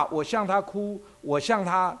哪怕我向他哭，我向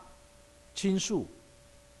他倾诉，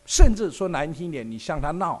甚至说难听点，你向他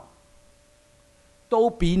闹，都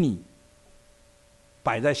比你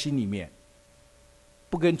摆在心里面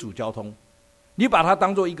不跟主交通，你把他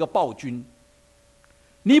当作一个暴君，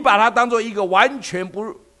你把他当作一个完全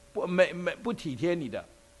不体贴你的，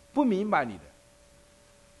不明白你的，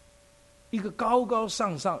一个高高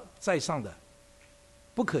在上的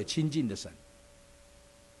不可亲近的神。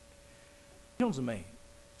弟兄姊妹，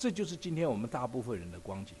这就是今天我们大部分人的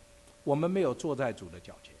光景。我们没有坐在主的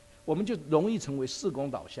脚前，我们就容易成为事功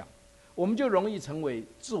导向，我们就容易成为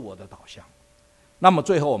自我的导向。那么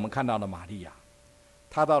最后我们看到了玛利亚，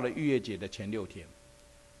她到了逾越节的前6天，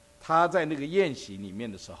她在那个宴席里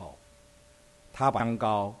面的时候，她把香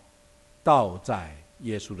膏倒在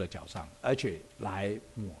耶稣的脚上，而且来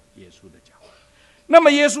抹耶稣的脚。那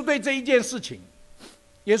么耶稣对这一件事情，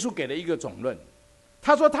耶稣给了一个总论，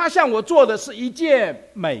他说他向我做的是一件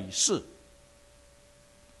美事。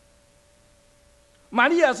玛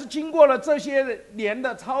利亚是经过了这些年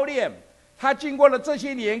的操练，她经过了这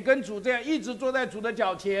些年跟主这样一直坐在主的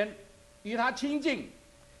脚前，与他亲近，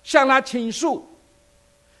向他倾诉，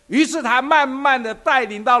于是他慢慢的带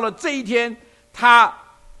领到了这一天，他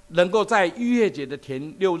能够在逾越节的前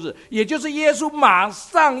6日，也就是耶稣马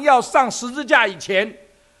上要上十字架以前，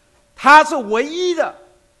他是唯一的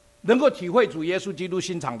能够体会主耶稣基督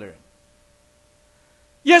心肠的人。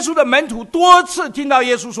耶稣的门徒多次听到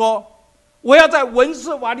耶稣说，我要在文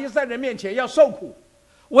士法利赛人面前要受苦，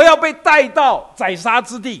我要被带到宰杀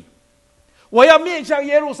之地，我要面向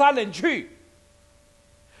耶路撒冷去。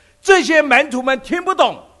这些门徒们听不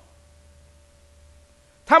懂，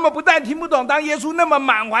他们不但听不懂，当耶稣那么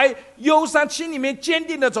满怀忧伤，心里面坚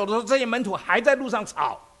定的走的时候，这些门徒还在路上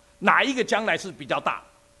吵，哪一个将来是比较大。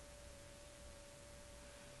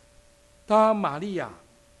当玛利亚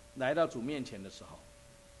来到主面前的时候，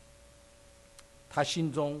他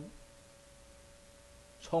心中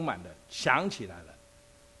充满了，想起来了，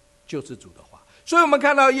就是主的话。所以我们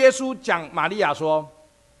看到耶稣讲玛利亚说，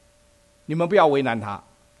你们不要为难他。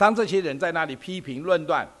当这些人在那里批评论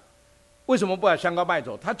断，为什么不把香膏卖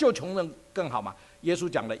走，他救穷人更好吗？耶稣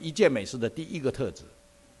讲了一件美事的第一个特质，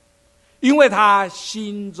因为他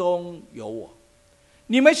心中有我。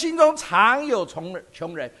你们心中常有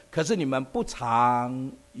穷人，可是你们不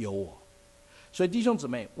常有我。所以弟兄姊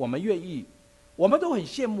妹，我们愿意，我们都很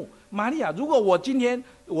羡慕玛利亚。如果我今天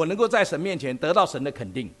我能够在神面前得到神的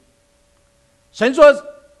肯定，神说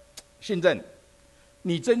信正，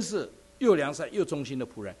你真是又良善又忠心的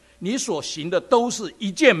仆人，你所行的都是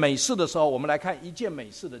一件美事的时候，我们来看一件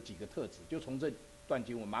美事的几个特质，就从这段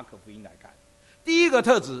经文马可福音来看。第一个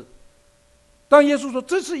特质，当耶稣说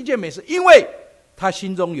这是一件美事，因为他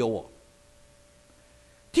心中有我。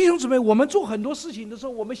弟兄姊妹，我们做很多事情的时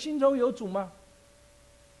候，我们心中有主吗？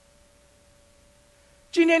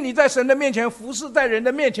今天你在神的面前服侍，在人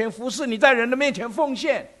的面前服侍，你在人的面前奉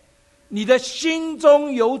献，你的心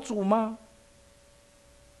中有主吗？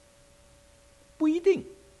不一定。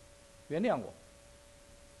原谅我，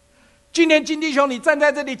今天金弟兄你站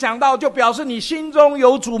在这里讲道，就表示你心中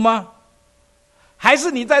有主吗？还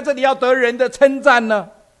是你在这里要得人的称赞呢？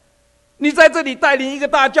你在这里带领一个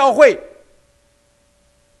大教会，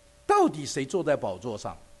到底谁坐在宝座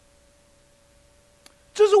上？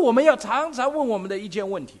这是我们要常常问我们的一件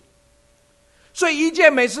问题。所以一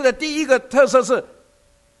件美事的第一个特色是，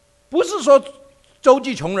不是说周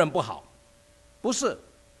济穷人不好，不是。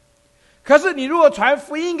可是你如果传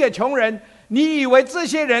福音给穷人，你以为这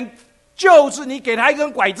些人就是你给他一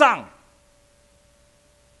根拐杖，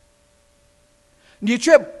你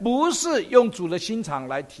却不是用主的心肠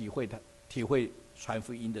来体会传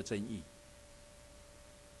福音的真意。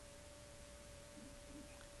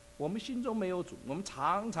我们心中没有主，我们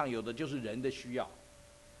常常有的就是人的需要，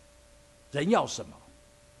人要什么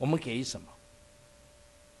我们给什么，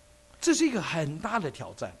这是一个很大的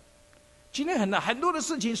挑战。今天很多的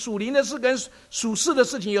事情，属灵的事跟属世的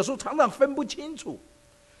事情，有时候常常分不清楚。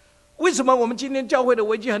为什么我们今天教会的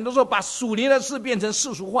危机，很多时候把属灵的事变成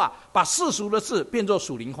世俗化，把世俗的事变作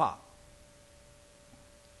属灵化？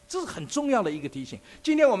这是很重要的一个提醒。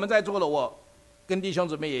今天我们在座的，我跟弟兄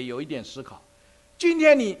姊妹也有一点思考。今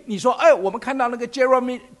天你说，我们看到那个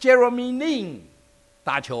Jeremy Lin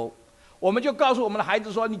打球，我们就告诉我们的孩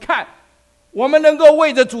子说，你看，我们能够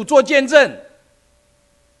为着主做见证，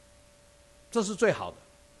这是最好的。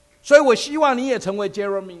所以我希望你也成为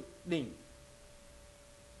Jeremy Lin。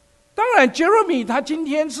当然 Jeremy 他今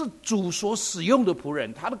天是主所使用的仆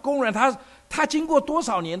人，他的工人，他经过多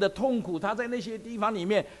少年的痛苦，他在那些地方里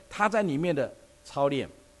面，他在里面的操练。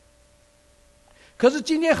可是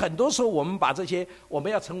今天很多时候，我们把这些，我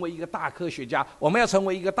们要成为一个大科学家，我们要成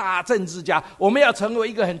为一个大政治家，我们要成为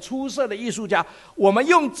一个很出色的艺术家，我们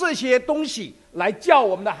用这些东西来教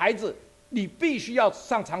我们的孩子，你必须要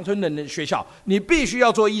上常春藤的学校，你必须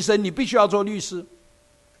要做医生，你必须要做律师。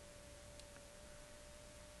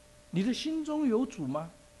你的心中有主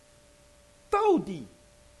吗？到底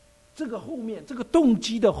这个后面，这个动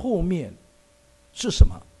机的后面是什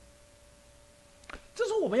么？这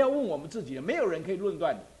是我们要问我们自己的，没有人可以论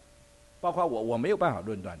断你，包括我没有办法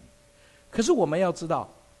论断你。可是我们要知道，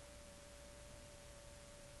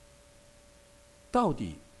到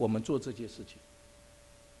底我们做这些事情，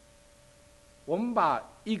我们把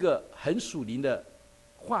一个很属灵的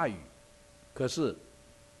话语，可是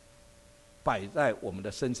摆在我们的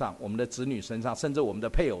身上，我们的子女身上，甚至我们的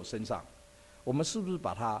配偶身上，我们是不是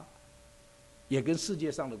把它也跟世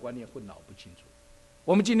界上的观念混淆不清楚？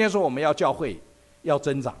我们今天说我们要教会要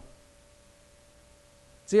增长，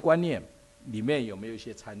这些观念里面有没有一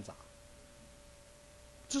些掺杂？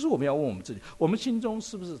这是我们要问我们自己，我们心中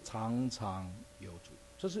是不是常常有主？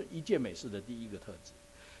这是一件美事的第一个特质。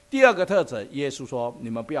第二个特质，耶稣说你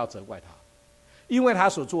们不要责怪他，因为他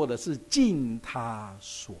所做的是尽他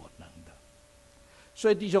所能的。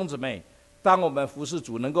所以弟兄姊妹，当我们服侍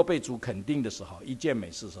主能够被主肯定的时候，一件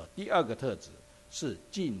美事的时候，第二个特质是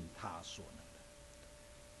尽他所能。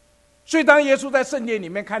所以当耶稣在圣殿里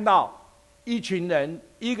面看到一群人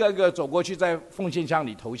一个个走过去，在奉献箱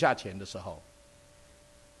里投下钱的时候，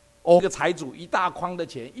一个财主一大筐的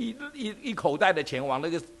钱，一口袋的钱往那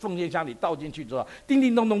个奉献箱里倒进去之后，叮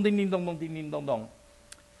叮咚咚，叮叮咚咚，叮叮咚咚，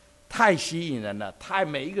太吸引人了，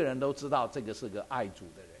每一个人都知道这个是个爱主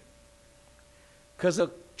的人。可是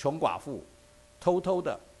穷寡妇偷偷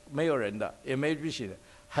的，没有人的，也没预习的，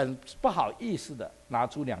很不好意思的拿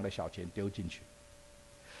出2个小钱丢进去。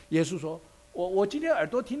耶稣说，我今天耳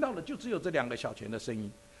朵听到的就只有这2个小钱的声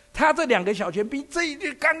音，他这2个小钱比这一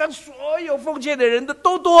刚刚所有奉献的人的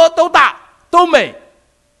都多、都大、都美，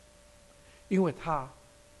因为他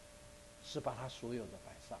是把他所有的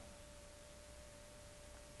摆上，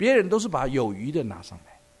别人都是把有余的拿上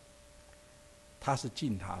来，他是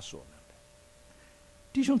尽他所能的。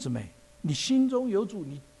弟兄姊妹，你心中有主，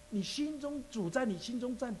你心中主在你心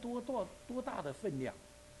中占多大的分量？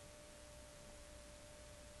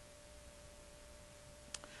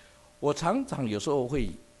我常常有时候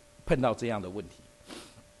会碰到这样的问题，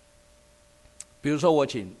比如说我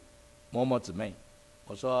请某某姊妹，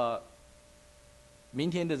我说明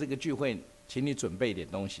天的这个聚会，请你准备一点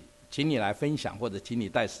东西，请你来分享，或者请你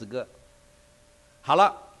带诗歌。好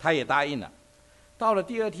了，她也答应了。到了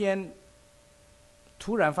第二天，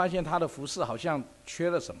突然发现她的服饰好像缺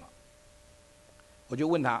了什么，我就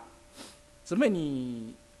问她：姊妹，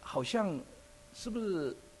你好像是不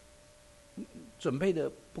是准备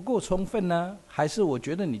的不够充分呢？还是我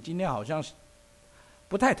觉得你今天好像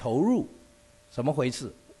不太投入，怎么回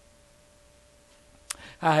事？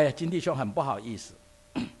哎呀，金弟兄很不好意思，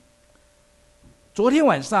昨天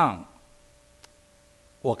晚上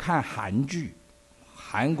我看韩剧，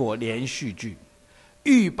韩国连续剧，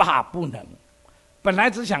欲罢不能，本来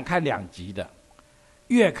只想看2集的，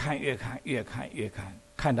越看，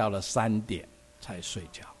看到了3点才睡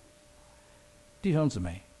觉。弟兄姊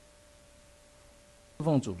妹，侍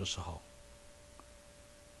奉主的时候，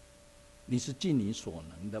你是尽你所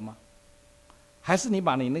能的吗？还是你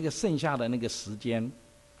把你那个剩下的那个时间，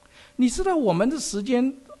你知道我们的时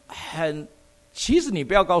间其实你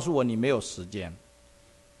不要告诉我你没有时间。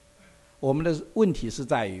我们的问题是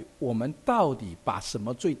在于，我们到底把什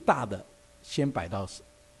么最大的先摆到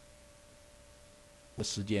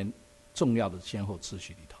时间重要的先后次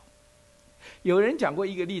序里头。有人讲过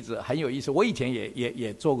一个例子很有意思，我以前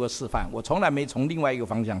也做过示范，我从来没从另外一个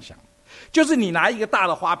方向想，就是你拿一个大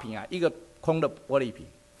的花瓶啊，一个空的玻璃瓶，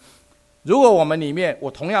如果我们里面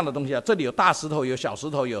我同样的东西啊，这里有大石头，有小石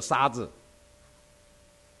头，有沙子，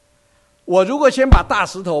我如果先把大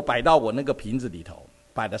石头摆到我那个瓶子里头，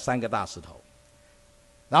摆了3个大石头，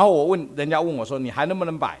然后人家问我说你还能不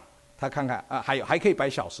能摆，他看看啊，还可以摆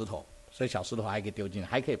小石头，所以小石头还可以丢进来，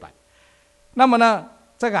还可以摆。那么呢，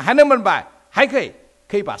这个还能不能摆？还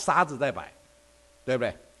可以把沙子再摆，对不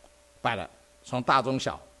对？摆了，从大中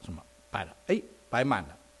小什么摆了，摆满了。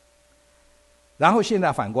然后现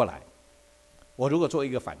在反过来，我如果做一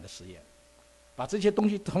个反的实验，把这些东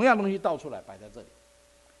西同样东西倒出来摆在这里，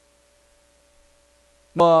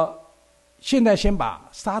我现在先把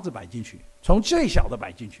沙子摆进去，从最小的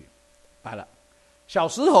摆进去，摆了，小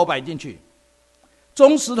石头摆进去，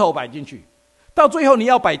中石头摆进去，到最后你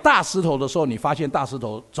要摆大石头的时候，你发现大石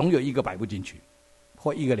头总有一个摆不进去，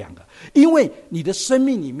或1个2个，因为你的生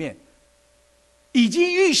命里面已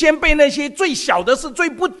经预先被那些最小的事、最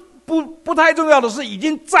不太重要的事已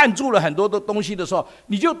经占住了很多的东西的时候，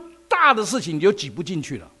你就大的事情你就挤不进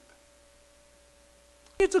去了。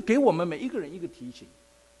因为这给我们每一个人一个提醒，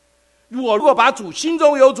我如果把主心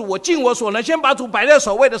中有主，我尽我所能先把主摆在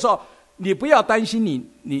首位的时候，你不要担心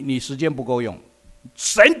你时间不够用，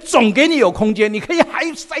神总给你有空间，你可以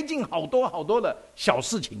还塞进好多的小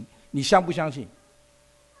事情，你相不相信？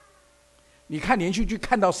你看连续剧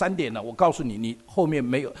看到3点了，我告诉你，你后面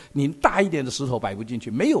没有，你大一点的石头摆不进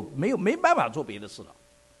去，没办法做别的事了。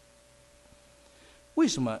为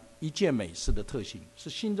什么一件美事的特性是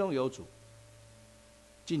心中有主，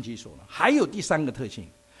尽其所能？还有第3个特性，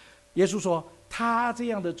耶稣说他这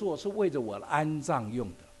样的做是为着我的安葬用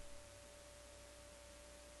的。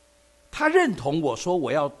他认同我说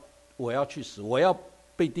我要去死，我要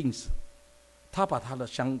被钉死，他把他的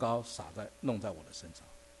香膏弄在我的身上。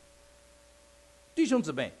弟兄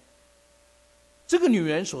姊妹，这个女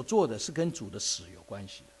人所做的是跟主的死有关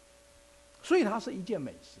系的，所以它是一件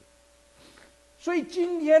美事。所以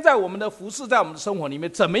今天在我们的服事，在我们的生活里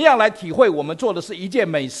面，怎么样来体会我们做的是一件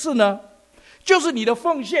美事呢？就是你的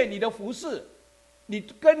奉献，你的服事，你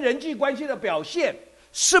跟人际关系的表现，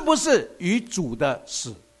是不是与主的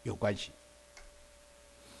死有关系？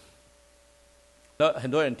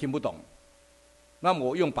很多人听不懂，那么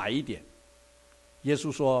我用白一点，耶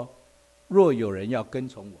稣说，若有人要跟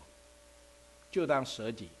从我，就当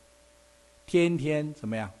舍己，天天怎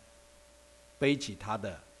么样，背起他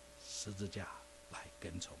的十字架来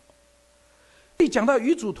跟从我。一讲到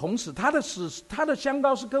与主同死，他的香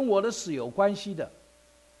膏是跟我的死有关系的。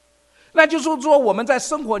那就是说，我们在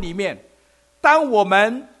生活里面，当我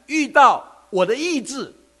们遇到我的意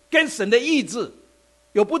志跟神的意志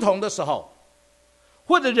有不同的时候，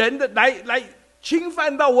或者人的来侵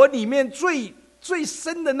犯到我里面最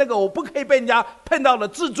深的那个我不可以被人家碰到的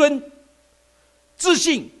自尊、自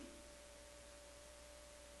信，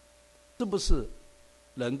是不是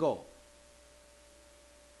能够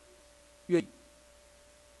愿意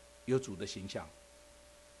有主的形象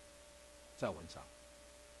在我们上？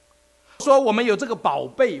说我们有这个宝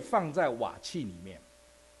贝放在瓦器里面，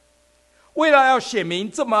为了要显明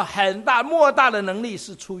这么很大莫大的能力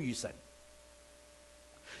是出于神。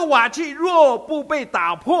瓦器若不被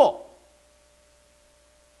打破，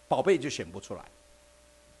宝贝就显不出来。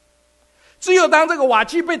只有当这个瓦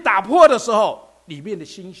器被打破的时候，里面的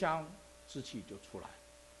馨香之气就出来，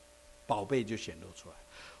宝贝就显露出来。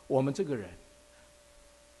我们这个人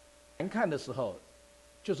难看的时候，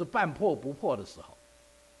就是半破不破的时候。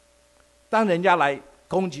当人家来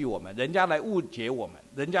攻击我们，人家来误解我们，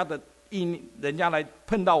人家来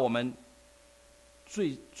碰到我们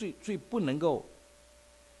最不能够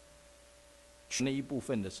那一部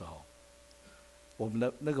分的时候，我们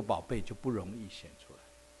的那个宝贝就不容易显出来。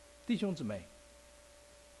弟兄姊妹，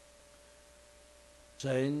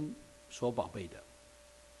神所宝贝的，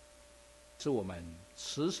是我们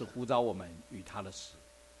时时呼召我们与他的事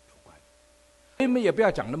有关。你们也不要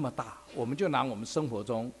讲那么大，我们就拿我们生活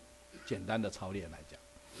中简单的操练来讲。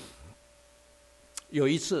有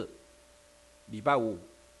一次礼拜五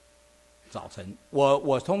早晨，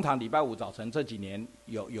我通常礼拜五早晨这几年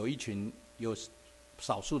有一群有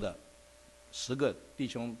少数的10个弟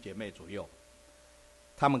兄姐妹左右，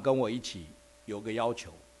他们跟我一起有个要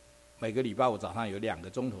求，每个礼拜五早上有2个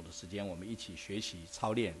钟头的时间，我们一起学习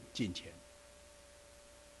操练敬虔。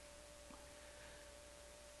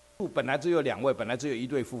本来只有2位，本来只有1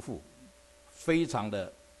对夫妇，非常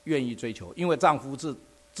的愿意追求，因为丈夫是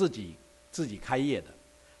自己开业的，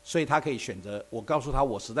所以他可以选择。我告诉他，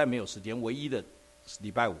我实在没有时间，唯一的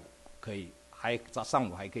礼拜五可以，上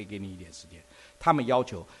午还可以给你一点时间。他们要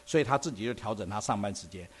求，所以他自己就调整他上班时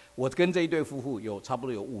间。我跟这一对夫妇差不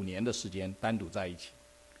多有5年的时间单独在一起。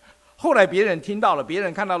后来别人听到了，别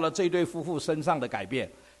人看到了这一对夫妇身上的改变，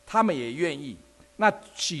他们也愿意。那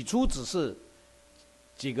起初只是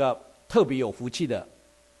几个特别有福气的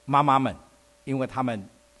妈妈们，因为他们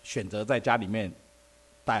选择在家里面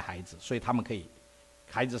带孩子，所以他们可以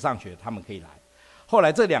孩子上学，他们可以来。后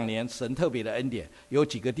来这2年神特别的恩典，有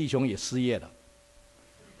几个弟兄也失业了，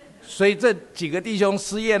所以这几个弟兄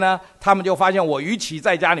失业呢，他们就发现，我与其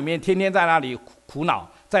在家里面天天在那里苦恼，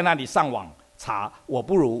在那里上网查，我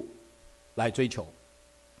不如来追求。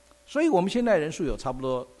所以我们现在人数有差不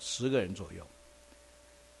多10个人左右。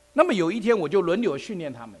那么有一天我就轮流训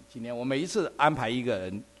练他们。今天我每一次安排一个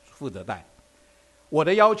人负责带。我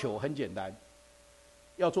的要求很简单，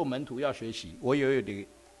要做门徒，要学习。我也有点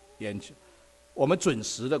研究，我们准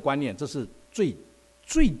时的观念，这是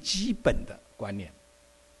最基本的观念。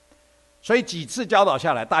所以几次教导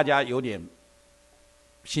下来，大家有点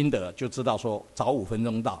心得，就知道说早5分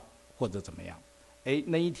钟到或者怎么样。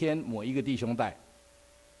那一天某一个弟兄带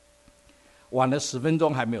晚了10分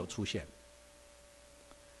钟还没有出现，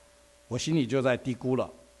我心里就在嘀咕了。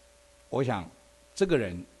我想这个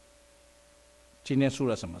人今天出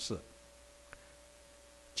了什么事？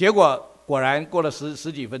结果果然过了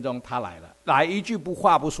十几分钟，他来了，来一句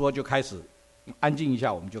话不说就开始安静一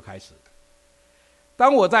下，我们就开始。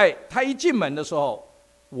当他一进门的时候，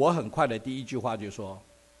我很快的第一句话就说：“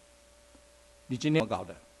你今天怎么搞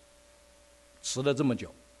的？迟了这么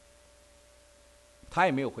久。”他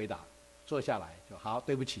也没有回答，坐下来就好，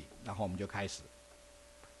对不起，然后我们就开始。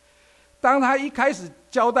当他一开始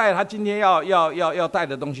交代他今天要带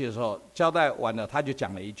的东西的时候，交代完了，他就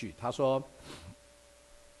讲了一句，他说：“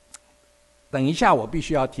等一下，我必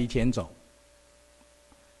须要提前走，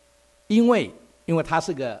因为他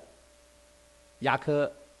是个牙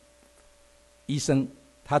科医生，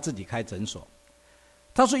他自己开诊所。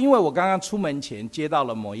他说，因为我刚刚出门前接到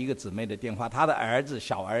了某一个姊妹的电话，他的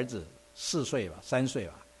小儿子4岁吧，3岁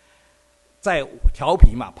吧。”在调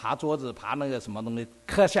皮嘛，爬桌子，爬那个什么东西，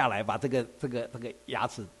磕下来把这个牙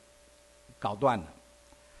齿搞断了，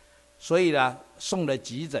所以呢送了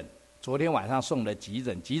急诊。昨天晚上送了急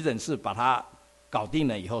诊，急诊室把他搞定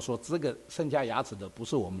了以后说，这个剩下牙齿的不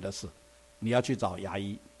是我们的事，你要去找牙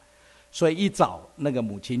医。所以一早那个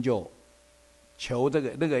母亲就求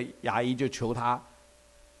那个牙医就求他，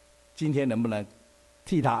今天能不能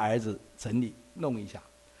替他儿子整理弄一下。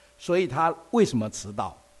所以他为什么迟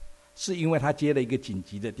到？是因为他接了一个紧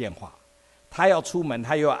急的电话，他要出门，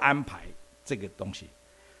他又要安排这个东西，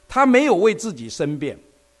他没有为自己申辩。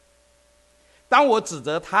当我指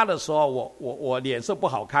责他的时候，我脸色不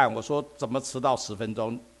好看，我说怎么迟到10分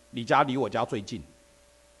钟？你家离我家最近。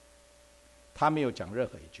他没有讲任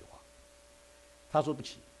何一句话，他说不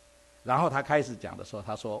起。然后他开始讲的时候，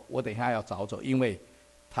他说我等一下要早走，因为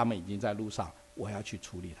他们已经在路上，我要去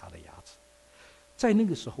处理他的牙齿。在那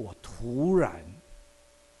个时候，我突然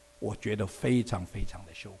我觉得非常非常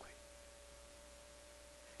的羞愧。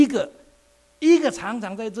一个常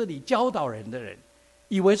常在这里教导人的人，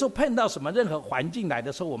以为说碰到什么任何环境来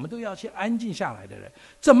的时候，我们都要去安静下来的人，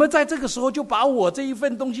怎么在这个时候就把我这一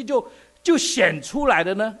份东西就显出来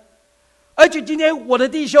了呢？而且今天我的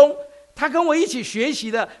弟兄他跟我一起学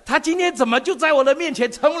习的，他今天怎么就在我的面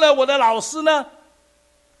前成了我的老师呢？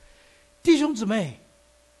弟兄姊妹，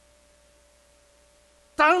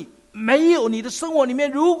当没有你的生活里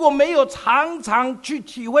面，如果没有常常去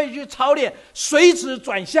体会、去操练，随时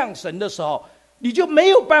转向神的时候，你就没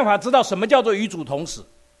有办法知道什么叫做与主同死。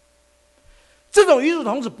这种与主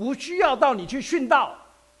同死不需要到你去殉道，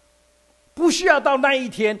不需要到那一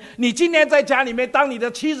天。你今天在家里面，当你的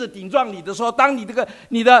妻子顶撞你的时候，当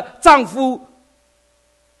你的丈夫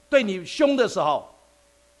对你凶的时候，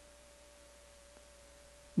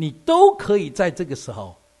你都可以在这个时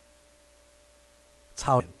候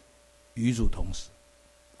操练与主同死。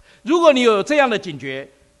如果你有这样的警觉，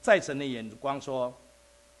在神的眼光说，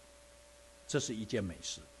这是一件美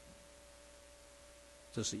事，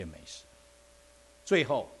这是一件美事。最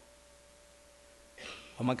后，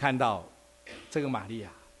我们看到这个玛利亚，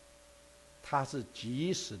她是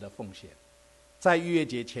及时的奉献，在逾越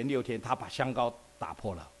节前6天，她把香膏打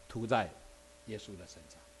破了，涂在耶稣的身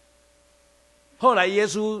上。后来耶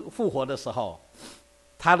稣复活的时候，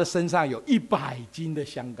他的身上有100斤的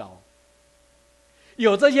香膏。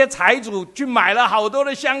有这些财主去买了好多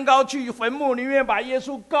的香膏，去坟墓里面把耶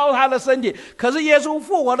稣膏他的身体。可是耶稣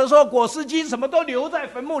复活的时候，裹尸巾什么都留在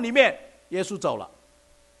坟墓里面。耶稣走了，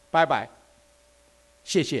拜拜，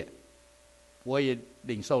谢谢，我也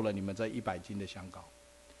领受了你们这100斤的香膏。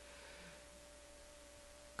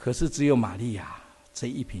可是只有玛利亚这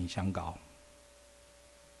一瓶香膏，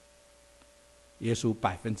耶稣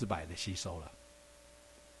100%的吸收了。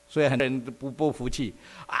所以很多人不服气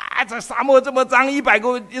啊！这沙漠这么脏，100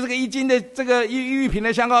个这个1斤的这个玉瓶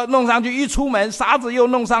的香膏弄上去，一出门沙子又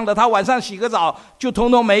弄上了，他晚上洗个澡就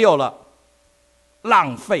通通没有了，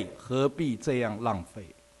浪费，何必这样浪费？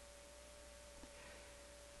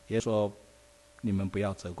耶稣说：“你们不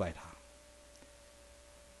要责怪他，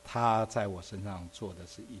他在我身上做的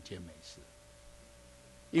是一件美事，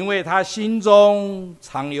因为他心中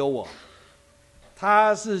常有我，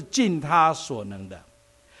他是尽他所能的。”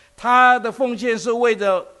他的奉献是为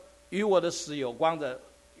着与我的死有关的，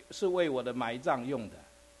是为我的埋葬用的，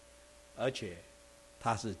而且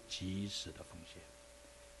他是及时的奉献。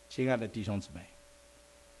亲爱的弟兄姊妹，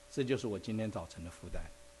这就是我今天早晨的负担。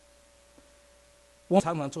我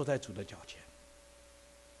常常坐在主的脚前，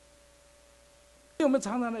我们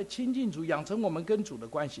常常来亲近主，养成我们跟主的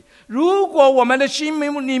关系。如果我们的心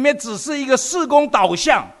里面只是一个事工导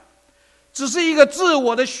向，只是一个自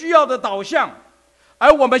我的需要的导向，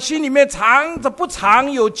而我们心里面不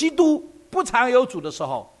常有基督，不常有主的时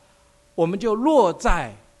候，我们就落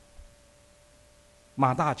在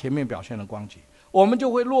马大前面表现的光景，我们就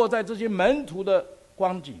会落在这些门徒的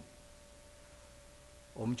光景，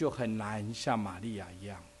我们就很难像玛利亚一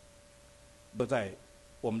样，都在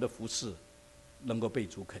我们的服事能够被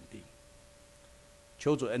主肯定。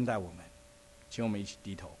求主恩待我们，请我们一起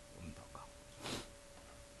低头，我们祷告。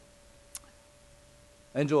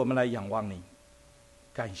恩主，我们来仰望你，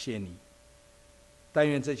感谢你，但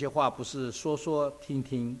愿这些话不是说说听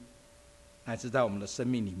听，乃是在我们的生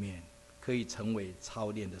命里面可以成为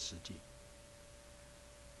操练的实际。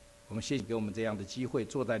我们谢谢给我们这样的机会，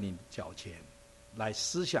坐在你脚前来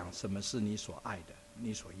思想什么是你所爱的，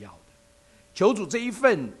你所要的。求主这一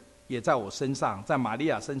份也在我身上，在玛利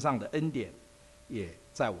亚身上的恩典也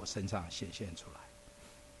在我身上显现出来。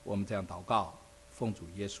我们这样祷告，奉主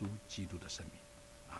耶稣基督的圣名。